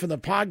stuff and the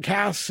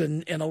podcasts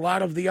and a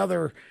lot of the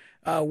other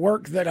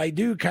work that I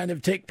do kind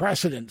of take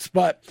precedence.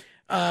 But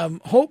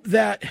hope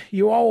that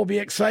you all will be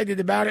excited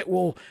about it.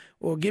 We'll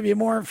give you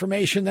more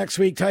information next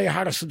week, tell you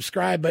how to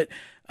subscribe. But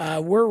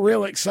we're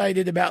real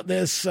excited about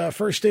this.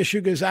 First issue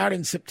goes out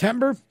in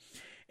September.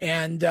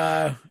 And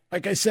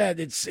like I said,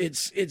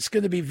 it's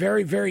going to be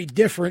very, very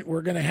different.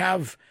 We're going to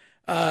have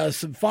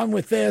some fun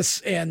with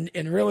this and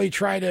really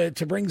try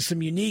to bring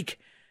some unique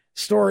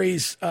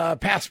stories,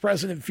 past,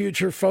 present, and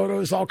future,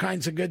 photos, all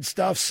kinds of good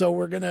stuff. So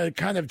we're going to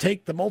kind of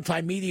take the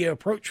multimedia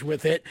approach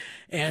with it,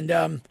 and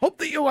hope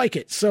that you like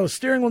it. So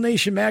Steering Wheel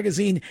Nation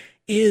magazine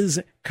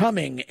is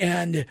coming.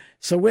 And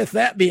so with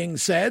that being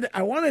said,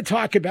 I want to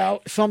talk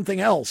about something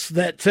else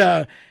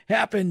that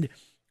happened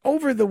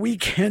over the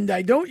weekend.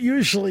 I don't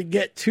usually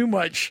get too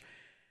much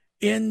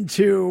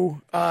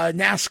into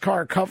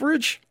NASCAR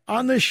coverage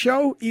on this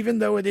show, even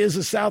though it is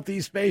a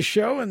Southeast-based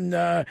show,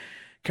 and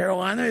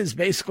Carolina is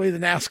basically the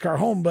NASCAR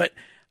home. But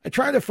I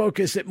try to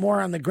focus it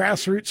more on the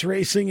grassroots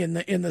racing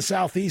in the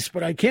Southeast.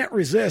 But I can't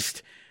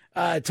resist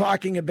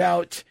talking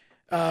about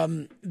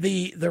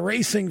the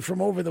racing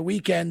from over the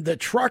weekend. The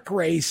truck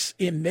race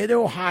in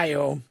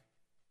Mid-Ohio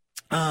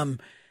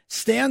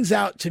stands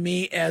out to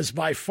me as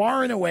by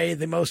far and away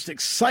the most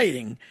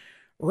exciting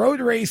road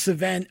race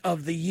event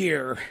of the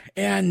year.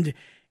 And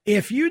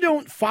if you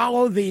don't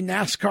follow the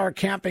NASCAR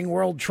Camping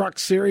World Truck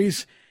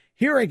Series,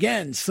 here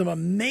again, some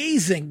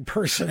amazing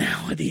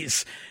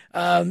personalities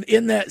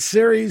in that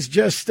series.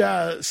 Just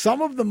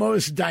some of the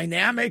most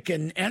dynamic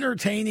and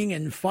entertaining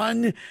and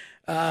fun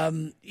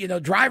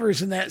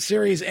drivers in that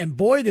series. And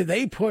boy, did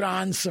they put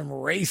on some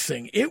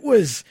racing. It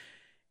was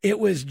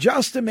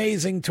just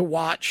amazing to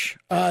watch.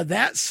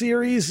 That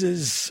series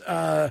is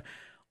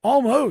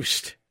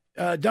almost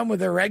done with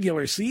their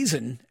regular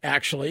season,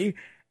 actually,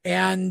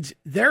 and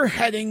they're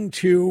heading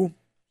to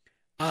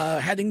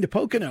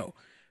Pocono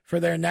for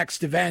their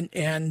next event,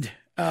 and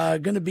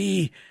going to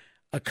be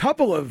a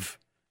couple of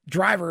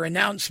driver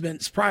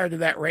announcements prior to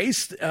that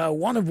race,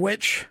 one of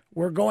which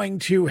we're going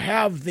to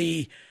have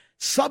the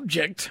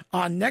subject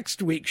on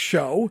next week's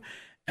show,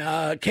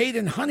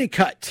 Caden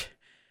Honeycutt.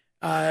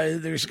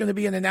 There's going to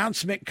be an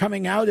announcement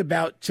coming out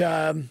about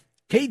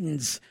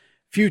Caden's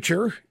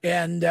future,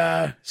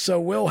 and so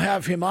we'll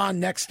have him on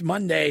next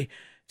Monday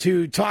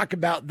to talk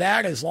about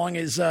that, as long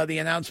as the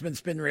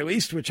announcement's been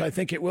released, which I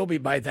think it will be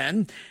by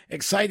then.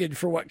 Excited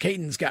for what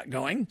Caden's got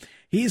going.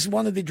 He's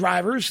one of the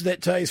drivers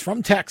that is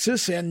from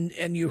Texas, and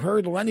you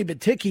heard Lenny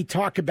Batycki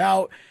talk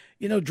about,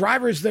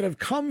 drivers that have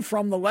come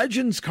from the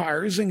Legends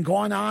cars and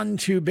gone on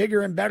to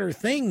bigger and better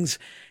things.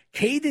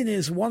 Caden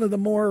is one of the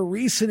more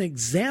recent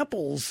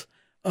examples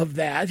of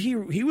that. He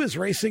was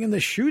racing in the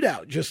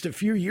shootout just a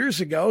few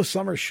years ago,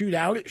 summer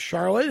shootout at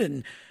Charlotte,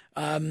 and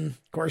of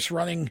course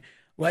running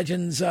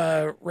Legends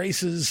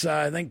races,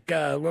 I think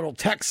Little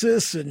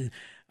Texas, and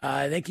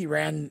I think he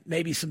ran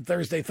maybe some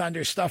Thursday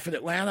Thunder stuff at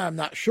Atlanta. I'm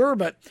not sure,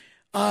 but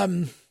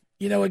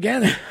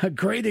again, a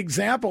great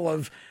example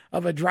of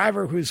a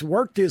driver who's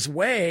worked his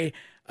way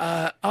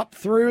up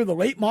through the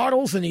late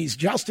models, and he's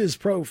just as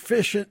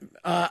proficient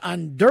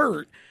on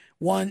dirt.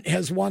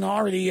 Has won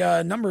already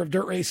a number of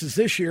dirt races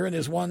this year, and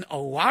has won a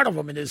lot of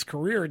them in his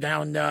career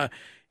down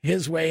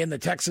his way in the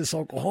Texas,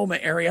 Oklahoma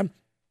area.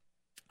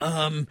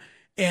 So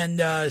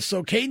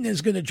Caden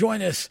is going to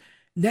join us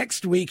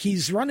next week.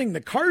 He's running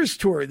the Cars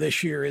Tour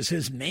this year as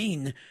his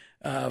main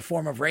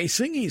form of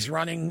racing. He's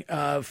running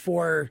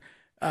for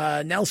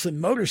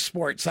Nelson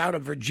Motorsports out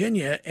of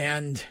Virginia,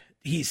 and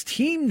he's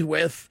teamed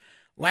with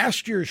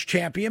last year's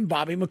champion,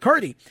 Bobby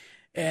McCarty.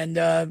 And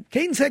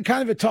Caden's had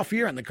kind of a tough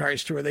year on the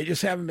Cars Tour. They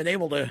just haven't been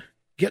able to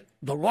get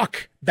the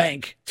luck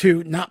bank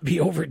to not be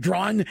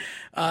overdrawn,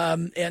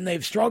 and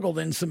they've struggled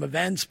in some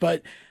events,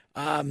 but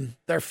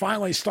they're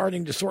finally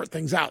starting to sort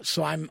things out.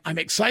 So I'm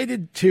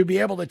excited to be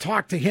able to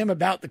talk to him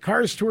about the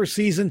Cars Tour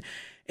season,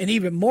 and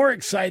even more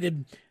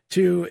excited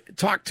to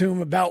talk to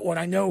him about what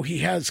I know he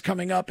has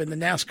coming up in the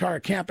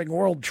NASCAR Camping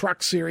World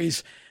Truck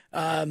Series,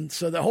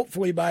 so that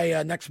hopefully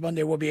by next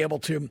Monday we'll be able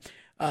to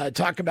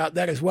talk about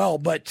that as well.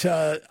 But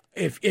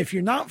if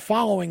you're not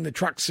following the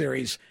Truck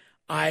Series,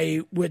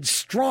 I would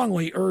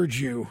strongly urge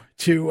you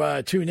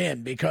to tune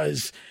in,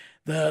 because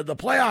the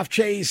playoff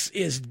chase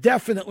is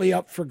definitely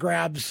up for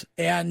grabs.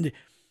 And,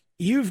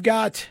 you've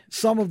got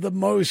some of the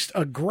most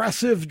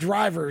aggressive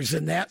drivers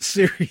in that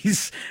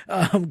series.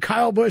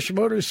 Kyle Busch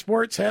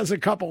Motorsports has a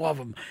couple of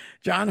them.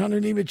 John Hunter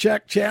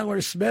Nemechek,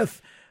 Chandler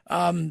Smith,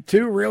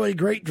 two really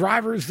great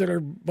drivers that are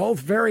both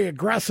very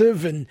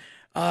aggressive. And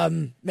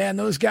man,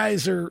 those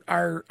guys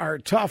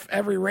are tough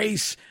every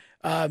race.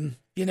 And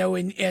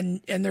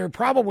there are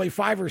probably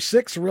 5 or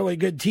 6 really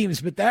good teams,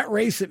 but that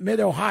race at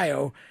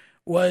Mid-Ohio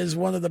was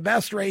one of the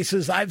best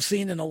races I've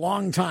seen in a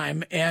long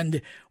time,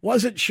 and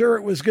wasn't sure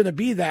it was going to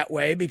be that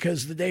way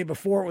because the day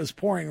before it was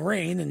pouring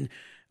rain and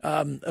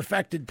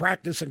affected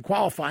practice and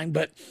qualifying,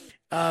 but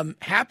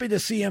happy to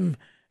see him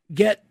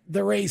get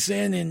the race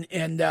in,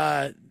 and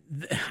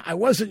I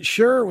wasn't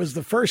sure. It was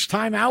the first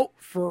time out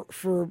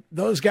for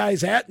those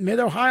guys at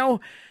Mid-Ohio,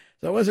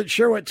 so I wasn't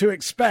sure what to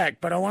expect,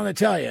 but I want to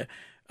tell you,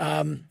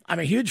 I'm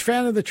a huge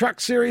fan of the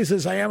Truck Series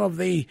as I am of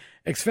the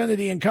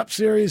Xfinity and Cup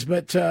Series,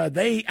 but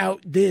they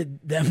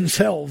outdid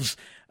themselves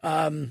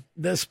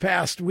this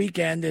past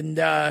weekend.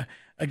 And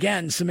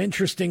again, some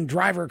interesting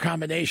driver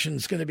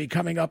combinations going to be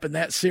coming up in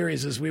that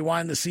series as we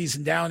wind the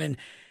season down and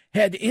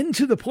head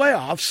into the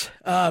playoffs.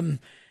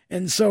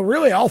 And so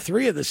really all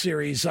 3 of the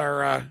series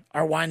are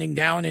winding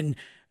down, and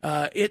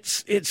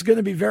it's going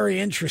to be very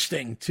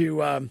interesting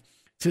to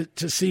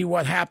see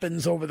what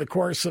happens over the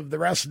course of the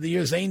rest of the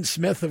year. Zane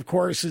Smith, of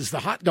course, is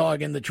the hot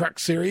dog in the Truck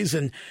Series,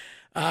 and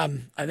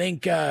I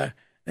think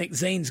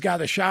Zane's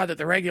got a shot at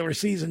the regular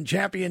season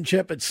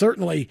championship. It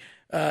certainly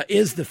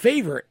is the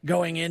favorite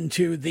going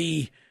into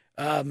the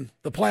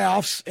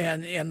playoffs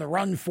and the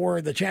run for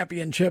the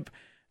championship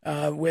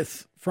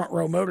with Front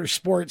Row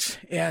Motorsports,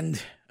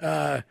 and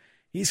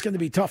he's going to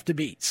be tough to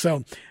beat.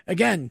 So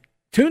again,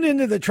 tune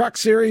into the Truck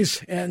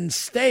Series and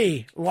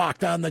stay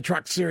locked on the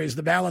Truck Series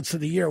the balance of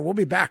the year. We'll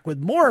be back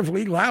with more of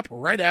Lead Lap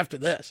right after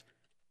this.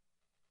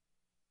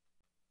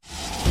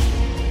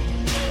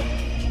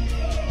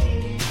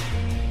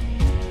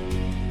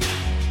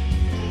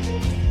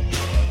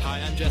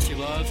 Hi, I'm Jesse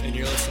Love, and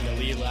you're listening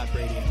to Lead Lap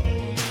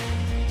Radio.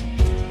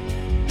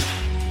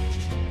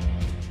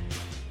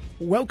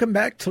 Welcome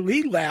back to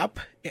Lead Lap.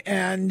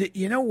 And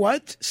you know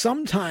what?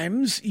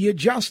 Sometimes you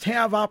just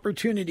have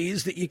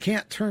opportunities that you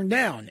can't turn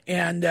down.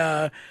 And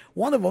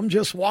one of them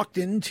just walked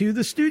into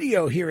the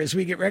studio here as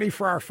we get ready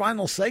for our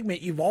final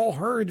segment. You've all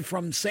heard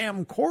from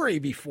Sam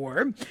Corry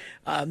before.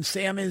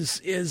 Sam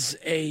is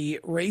a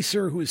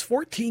racer who is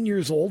 14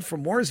 years old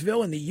from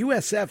Mooresville in the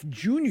USF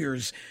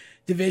Juniors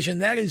division.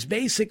 That is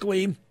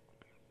basically,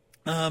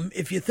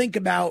 if you think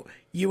about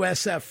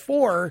USF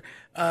 4,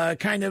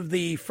 kind of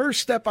the first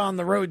step on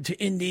the road to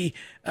Indy,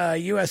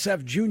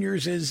 USF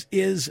Juniors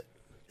is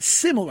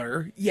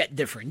similar yet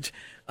different.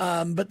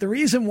 But the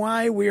reason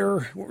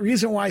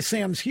why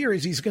Sam's here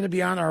is he's going to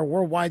be on our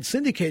worldwide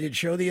syndicated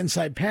show, The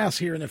Inside Pass,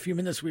 here in a few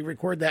minutes. We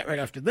record that right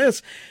after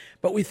this,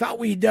 but we thought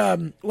we'd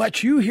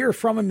let you hear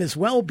from him as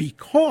well,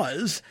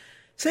 because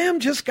Sam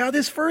just got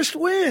his first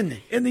win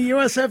in the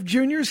USF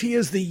Juniors. He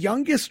is the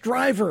youngest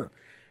driver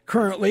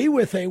currently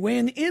with a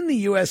win in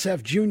the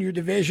USF Junior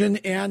division,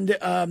 and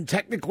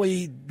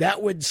technically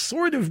that would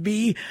sort of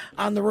be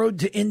on the road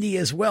to Indy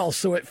as well.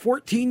 So at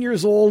 14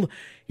 years old,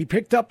 he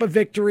picked up a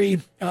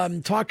victory.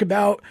 Talk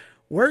about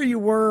where you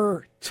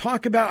were,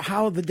 talk about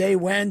how the day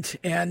went,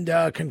 and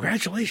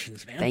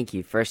congratulations, man. Thank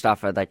you. First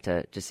off, I'd like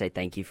to just say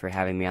thank you for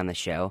having me on the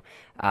show.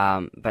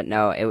 But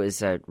no, it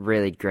was a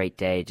really great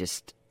day,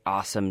 just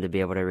awesome to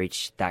be able to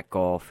reach that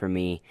goal for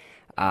me.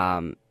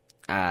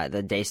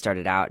 The day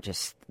started out,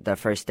 just the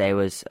first day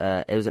was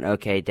it was an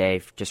okay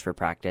day just for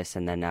practice,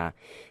 and then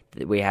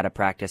we had a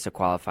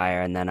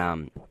qualifier, and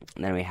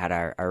then we had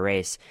our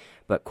race.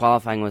 But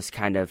qualifying was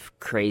kind of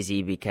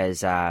crazy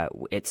because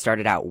it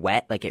started out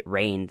wet, like it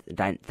rained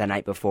the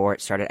night before.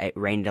 It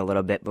rained a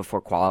little bit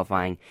before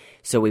qualifying,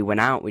 so we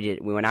went out. We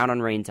went out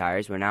on rain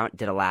tires. We went out,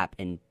 did a lap,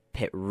 and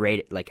pit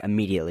right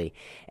immediately,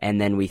 and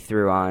then we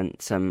threw on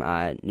some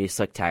new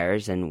slick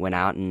tires and went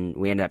out, and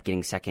we ended up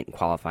getting second in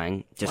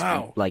qualifying. Just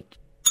wow.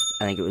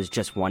 I think it was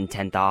just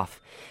 1/10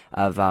 off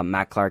of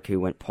Matt Clark, who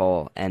went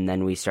pole, and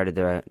then we started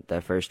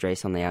the first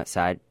race on the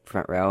outside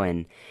front row,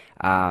 and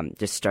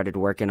just started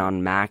working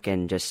on Mac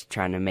and just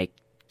trying to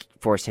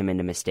force him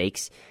into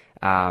mistakes.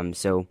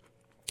 So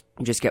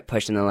just kept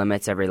pushing the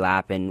limits every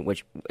lap, and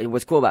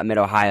what's cool about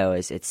Mid-Ohio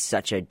is it's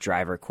such a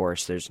driver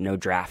course. There's no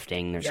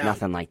drafting. There's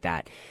nothing like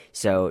that.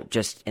 So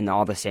just in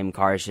all the same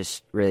cars,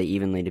 just really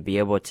evenly to be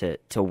able to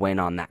win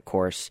on that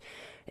course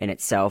in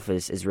itself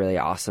is really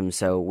awesome.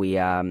 So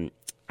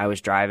I was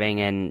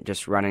driving and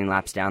just running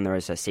laps down. There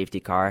was a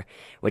safety car,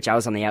 which I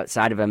was on the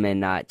outside of him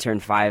in turn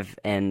 5,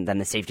 and then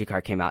the safety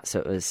car came out. So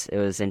it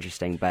was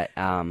interesting. But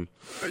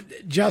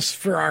just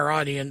for our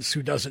audience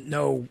who doesn't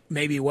know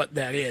maybe what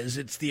that is,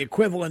 it's the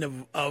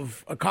equivalent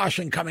of a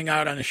caution coming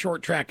out on a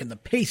short track, and the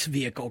pace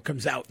vehicle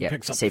comes out and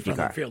picks up safety the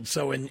front of the field.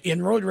 So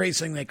in road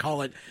racing, they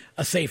call it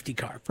a safety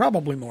car,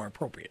 probably more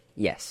appropriate.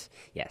 Yes.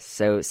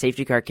 So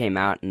safety car came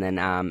out, and then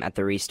at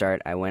the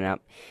restart, I went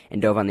up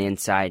and dove on the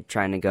inside,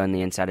 trying to go on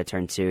the inside of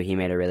turn 2. 2. He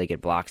made a really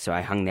good block, so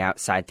I hung the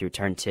outside through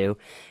turn 2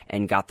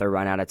 and got the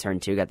run out of turn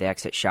 2, got the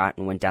exit shot,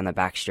 and went down the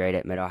back straight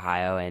at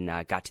Mid-Ohio and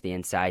got to the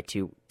inside,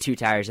 two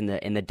tires in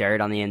the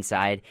dirt on the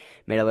inside,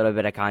 made a little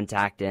bit of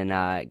contact and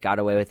got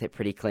away with it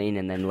pretty clean,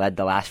 and then led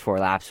the last 4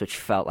 laps, which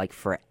felt like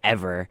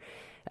forever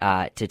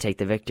to take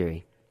the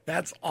victory.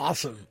 That's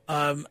awesome.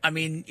 I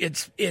mean,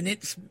 it's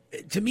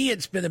to me,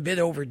 it's been a bit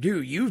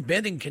overdue. You've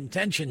been in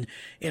contention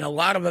in a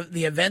lot of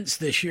the events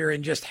this year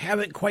and just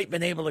haven't quite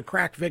been able to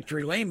crack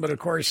victory lane. But of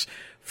course,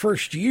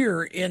 first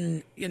year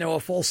in, a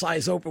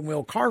full-size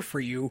open-wheel car for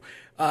you.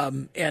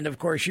 And of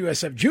course,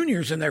 USF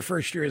Juniors in their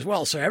first year as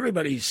well. So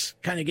everybody's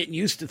kind of getting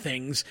used to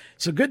things.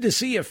 So good to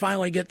see you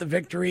finally get the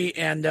victory,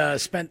 and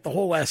spent the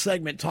whole last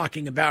segment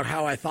talking about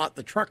how I thought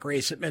the truck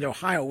race at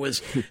Mid-Ohio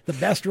was the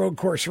best road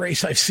course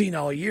race I've seen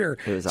all year.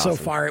 It was awesome.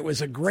 So far. It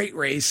was a great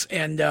race,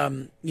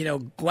 and,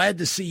 glad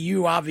to see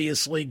you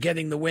obviously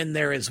getting the win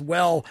there as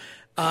well.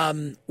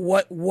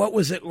 What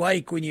was it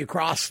like when you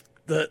crossed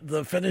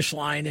the finish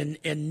line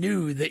and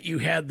knew that you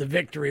had the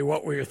victory?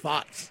 What were your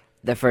thoughts?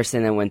 The first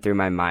thing that went through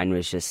my mind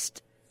was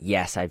just,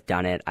 yes, I've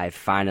done it.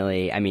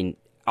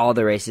 All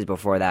the races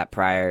before that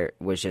prior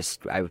was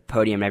just, I would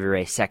podium every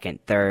race, second,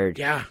 third.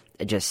 Yeah.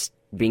 Just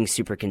being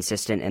super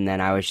consistent. And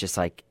then I was just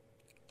like,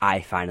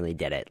 I finally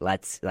did it.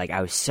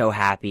 I was so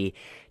happy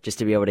just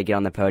to be able to get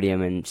on the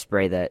podium and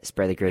spray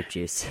the grape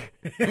juice.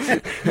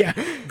 Yeah,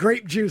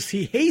 grape juice.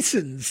 He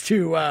hastens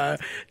to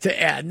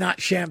add,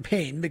 not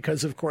champagne,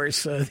 because of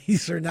course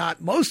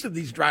most of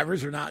these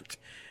drivers are not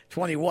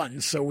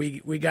 21, so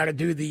we got to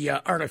do the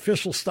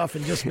artificial stuff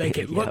and just make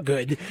it look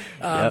good.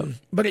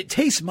 But it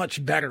tastes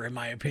much better, in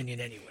my opinion,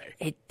 anyway.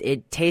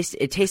 It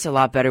tastes a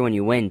lot better when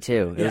you win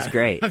too. It was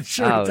great. I'm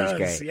sure it does.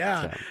 Was great.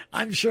 Yeah, so.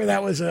 I'm sure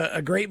that was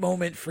a great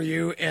moment for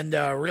you, and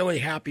really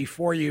happy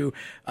for you.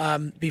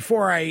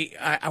 Before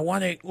I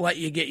want to let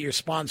you get your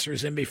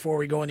sponsors in before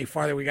we go any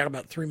farther. We got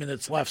about 3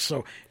 minutes left,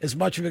 so as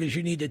much of it as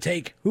you need to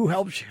take. Who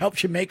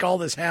helps you make all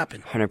this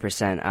happen?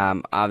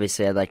 100%.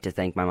 Obviously, I'd like to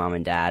thank my mom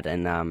and dad,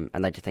 and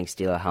I'd like to thank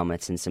Stila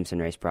Helmets and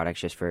Simpson Race Products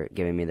just for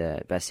giving me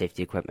the best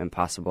safety equipment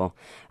possible.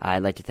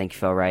 I'd like to thank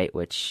Phil Wright,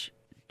 would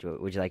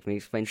you like me to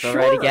explain Phil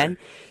Wright again?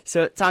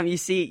 So, Tom, you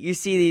see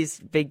these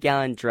big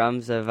gallon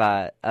drums of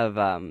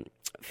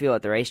fuel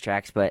at the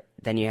racetracks, but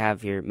then you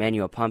have your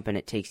manual pump, and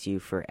it takes you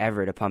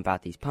forever to pump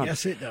out these pumps.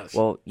 Yes, it does.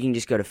 Well, you can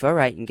just go to Phil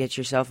Wright and get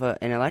yourself an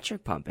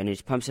electric pump, and it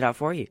just pumps it out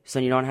for you. So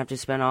then you don't have to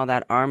spend all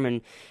that arm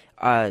and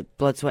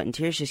blood, sweat, and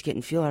tears just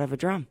getting fuel out of a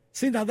drum.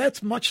 See, now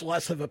that's much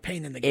less of a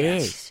pain in the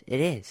gas. It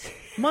is.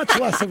 Much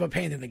less of a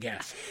pain in the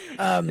gas.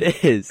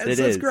 It is.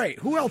 That's great.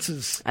 Who else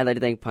is? I'd like to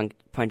thank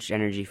Punch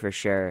Energy for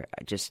sure,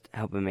 just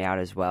helping me out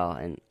as well,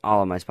 and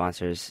all of my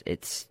sponsors.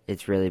 It's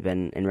really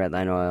been in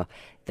Redline Oil.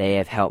 They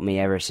have helped me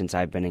ever since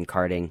I've been in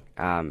karting.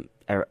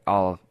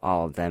 All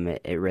of them.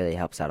 It really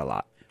helps out a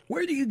lot.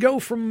 Where do you go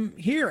from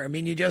here? I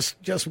mean, you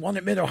just won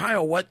at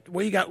Mid-Ohio. What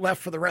you got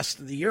left for the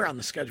rest of the year on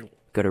the schedule?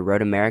 Go to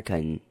Road America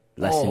in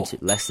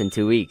less than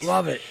 2 weeks.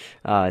 Love it.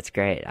 Oh, it's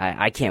great.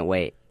 I can't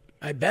wait.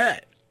 I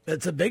bet.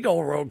 That's a big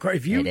old road car.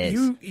 If it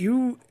is.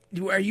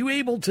 Are you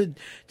able to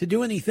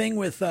do anything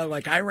with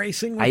like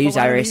iRacing? I use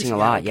iRacing a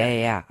lot.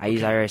 Yeah. I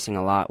use iRacing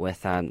a lot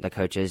with the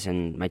coaches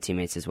and my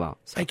teammates as well.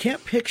 So. I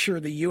can't picture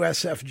the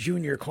USF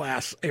Junior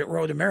class at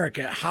Road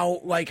America.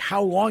 How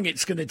long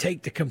it's going to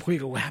take to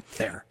complete a lap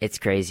there? It's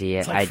crazy.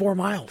 It's like 4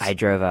 miles. I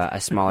drove a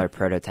smaller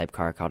prototype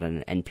car called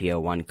an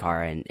NPO1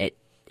 car, and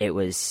it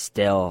was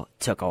still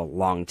took a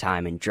long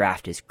time, and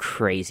draft is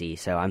crazy,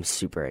 so I'm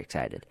super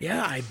excited.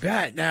 Yeah, I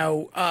bet.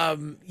 Now,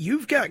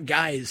 you've got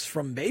guys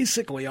from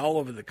basically all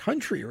over the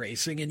country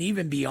racing and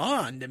even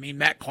beyond. I mean,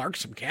 Matt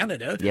Clark's from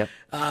Canada. Yep.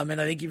 And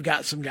I think you've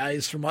got some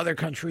guys from other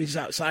countries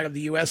outside of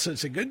the U.S., so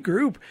it's a good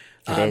group.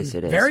 It is.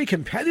 Very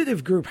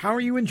competitive group. How are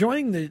you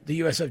enjoying the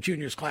USF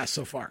Juniors class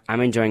so far?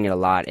 I'm enjoying it a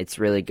lot. It's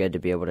really good to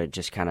be able to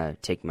just kind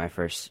of dip my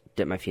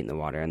feet in the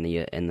water in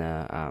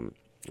the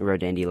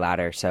Road to Indy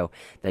ladder. So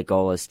the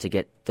goal is to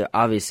get to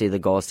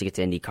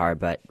IndyCar,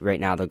 but right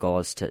now the goal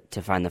is to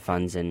find the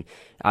funds and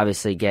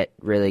obviously get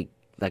really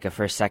like a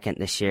first, second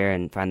this year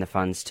and find the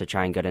funds to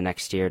try and go to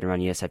next year to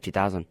run USF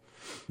 2000.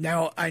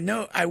 Now, I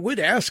know I would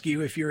ask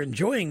you if you're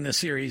enjoying the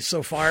series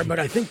so far, but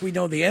I think we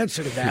know the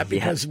answer to that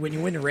because when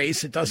you win a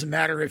race, it doesn't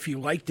matter if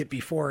you liked it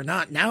before or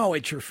not. Now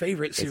it's your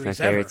favorite series ever. It's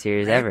my favorite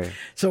series ever.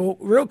 So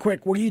real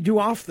quick, what do you do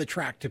off the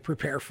track to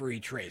prepare for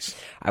each race?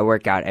 I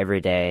work out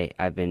every day.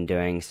 I've been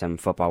doing some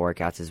football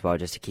workouts as well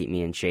just to keep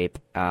me in shape.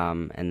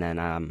 And then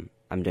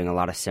I'm doing a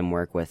lot of sim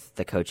work with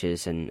the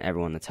coaches and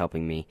everyone that's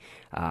helping me.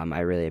 I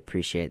really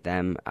appreciate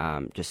them.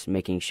 Just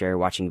making sure,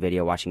 watching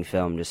video, watching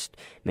film, just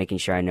making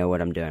sure I know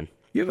what I'm doing.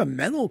 You have a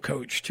mental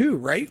coach too,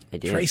 right? I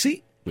do.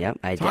 Tracy? Yep.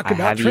 Talk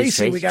about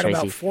Tracy. We got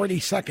about 40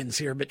 seconds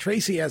here, but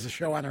Tracy has a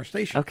show on our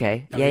station.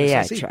 Okay.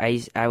 Yeah.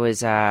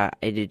 I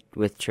did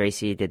with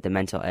Tracy, did the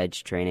mental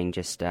edge training,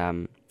 just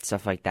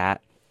stuff like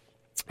that.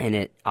 And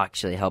it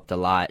actually helped a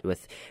lot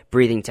with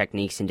breathing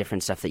techniques and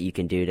different stuff that you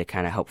can do to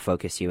kind of help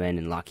focus you in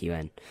and lock you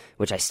in,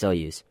 which I still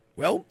use.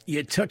 Well,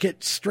 you took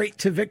it straight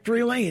to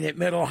victory lane at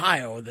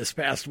Mid-Ohio this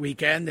past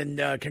weekend,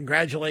 and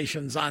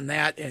congratulations on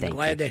that, and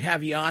glad to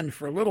have you on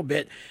for a little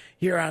bit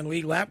here on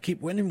Lead Lap.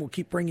 Keep winning. We'll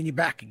keep bringing you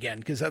back again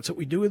because that's what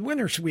we do with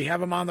winners. We have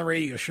them on the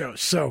radio show.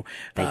 So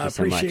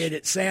appreciate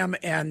it, Sam.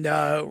 And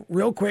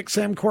real quick,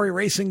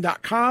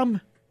 SamCorryRacing.com.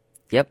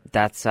 Yep,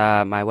 that's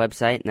my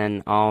website, and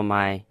then all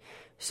my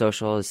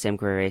social is Sam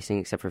Corry Racing,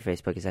 except for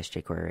Facebook is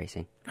SJ Corry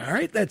Racing. All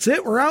right, that's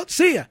it. We're out.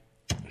 See ya.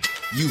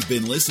 You've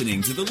been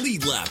listening to the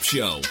Lead Lap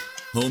Show,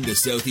 home to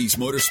Southeast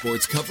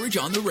Motorsports coverage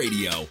on the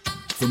radio.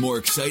 For more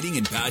exciting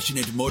and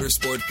passionate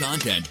motorsport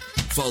content,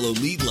 follow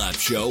Lead Lap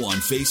Show on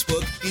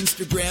Facebook,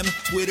 Instagram,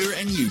 Twitter,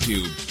 and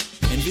YouTube.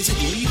 And visit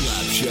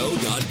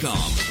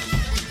leadlapshow.com.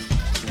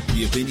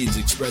 The opinions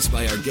expressed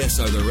by our guests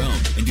are their own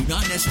and do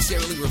not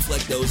necessarily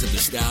reflect those of the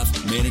staff,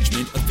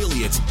 management,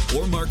 affiliates,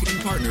 or marketing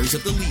partners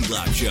of the Lead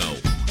Lap Show.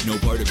 No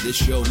part of this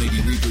show may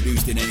be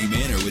reproduced in any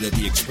manner without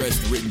the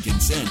expressed written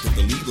consent of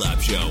the Lead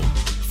Lap Show.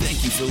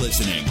 Thank you for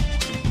listening.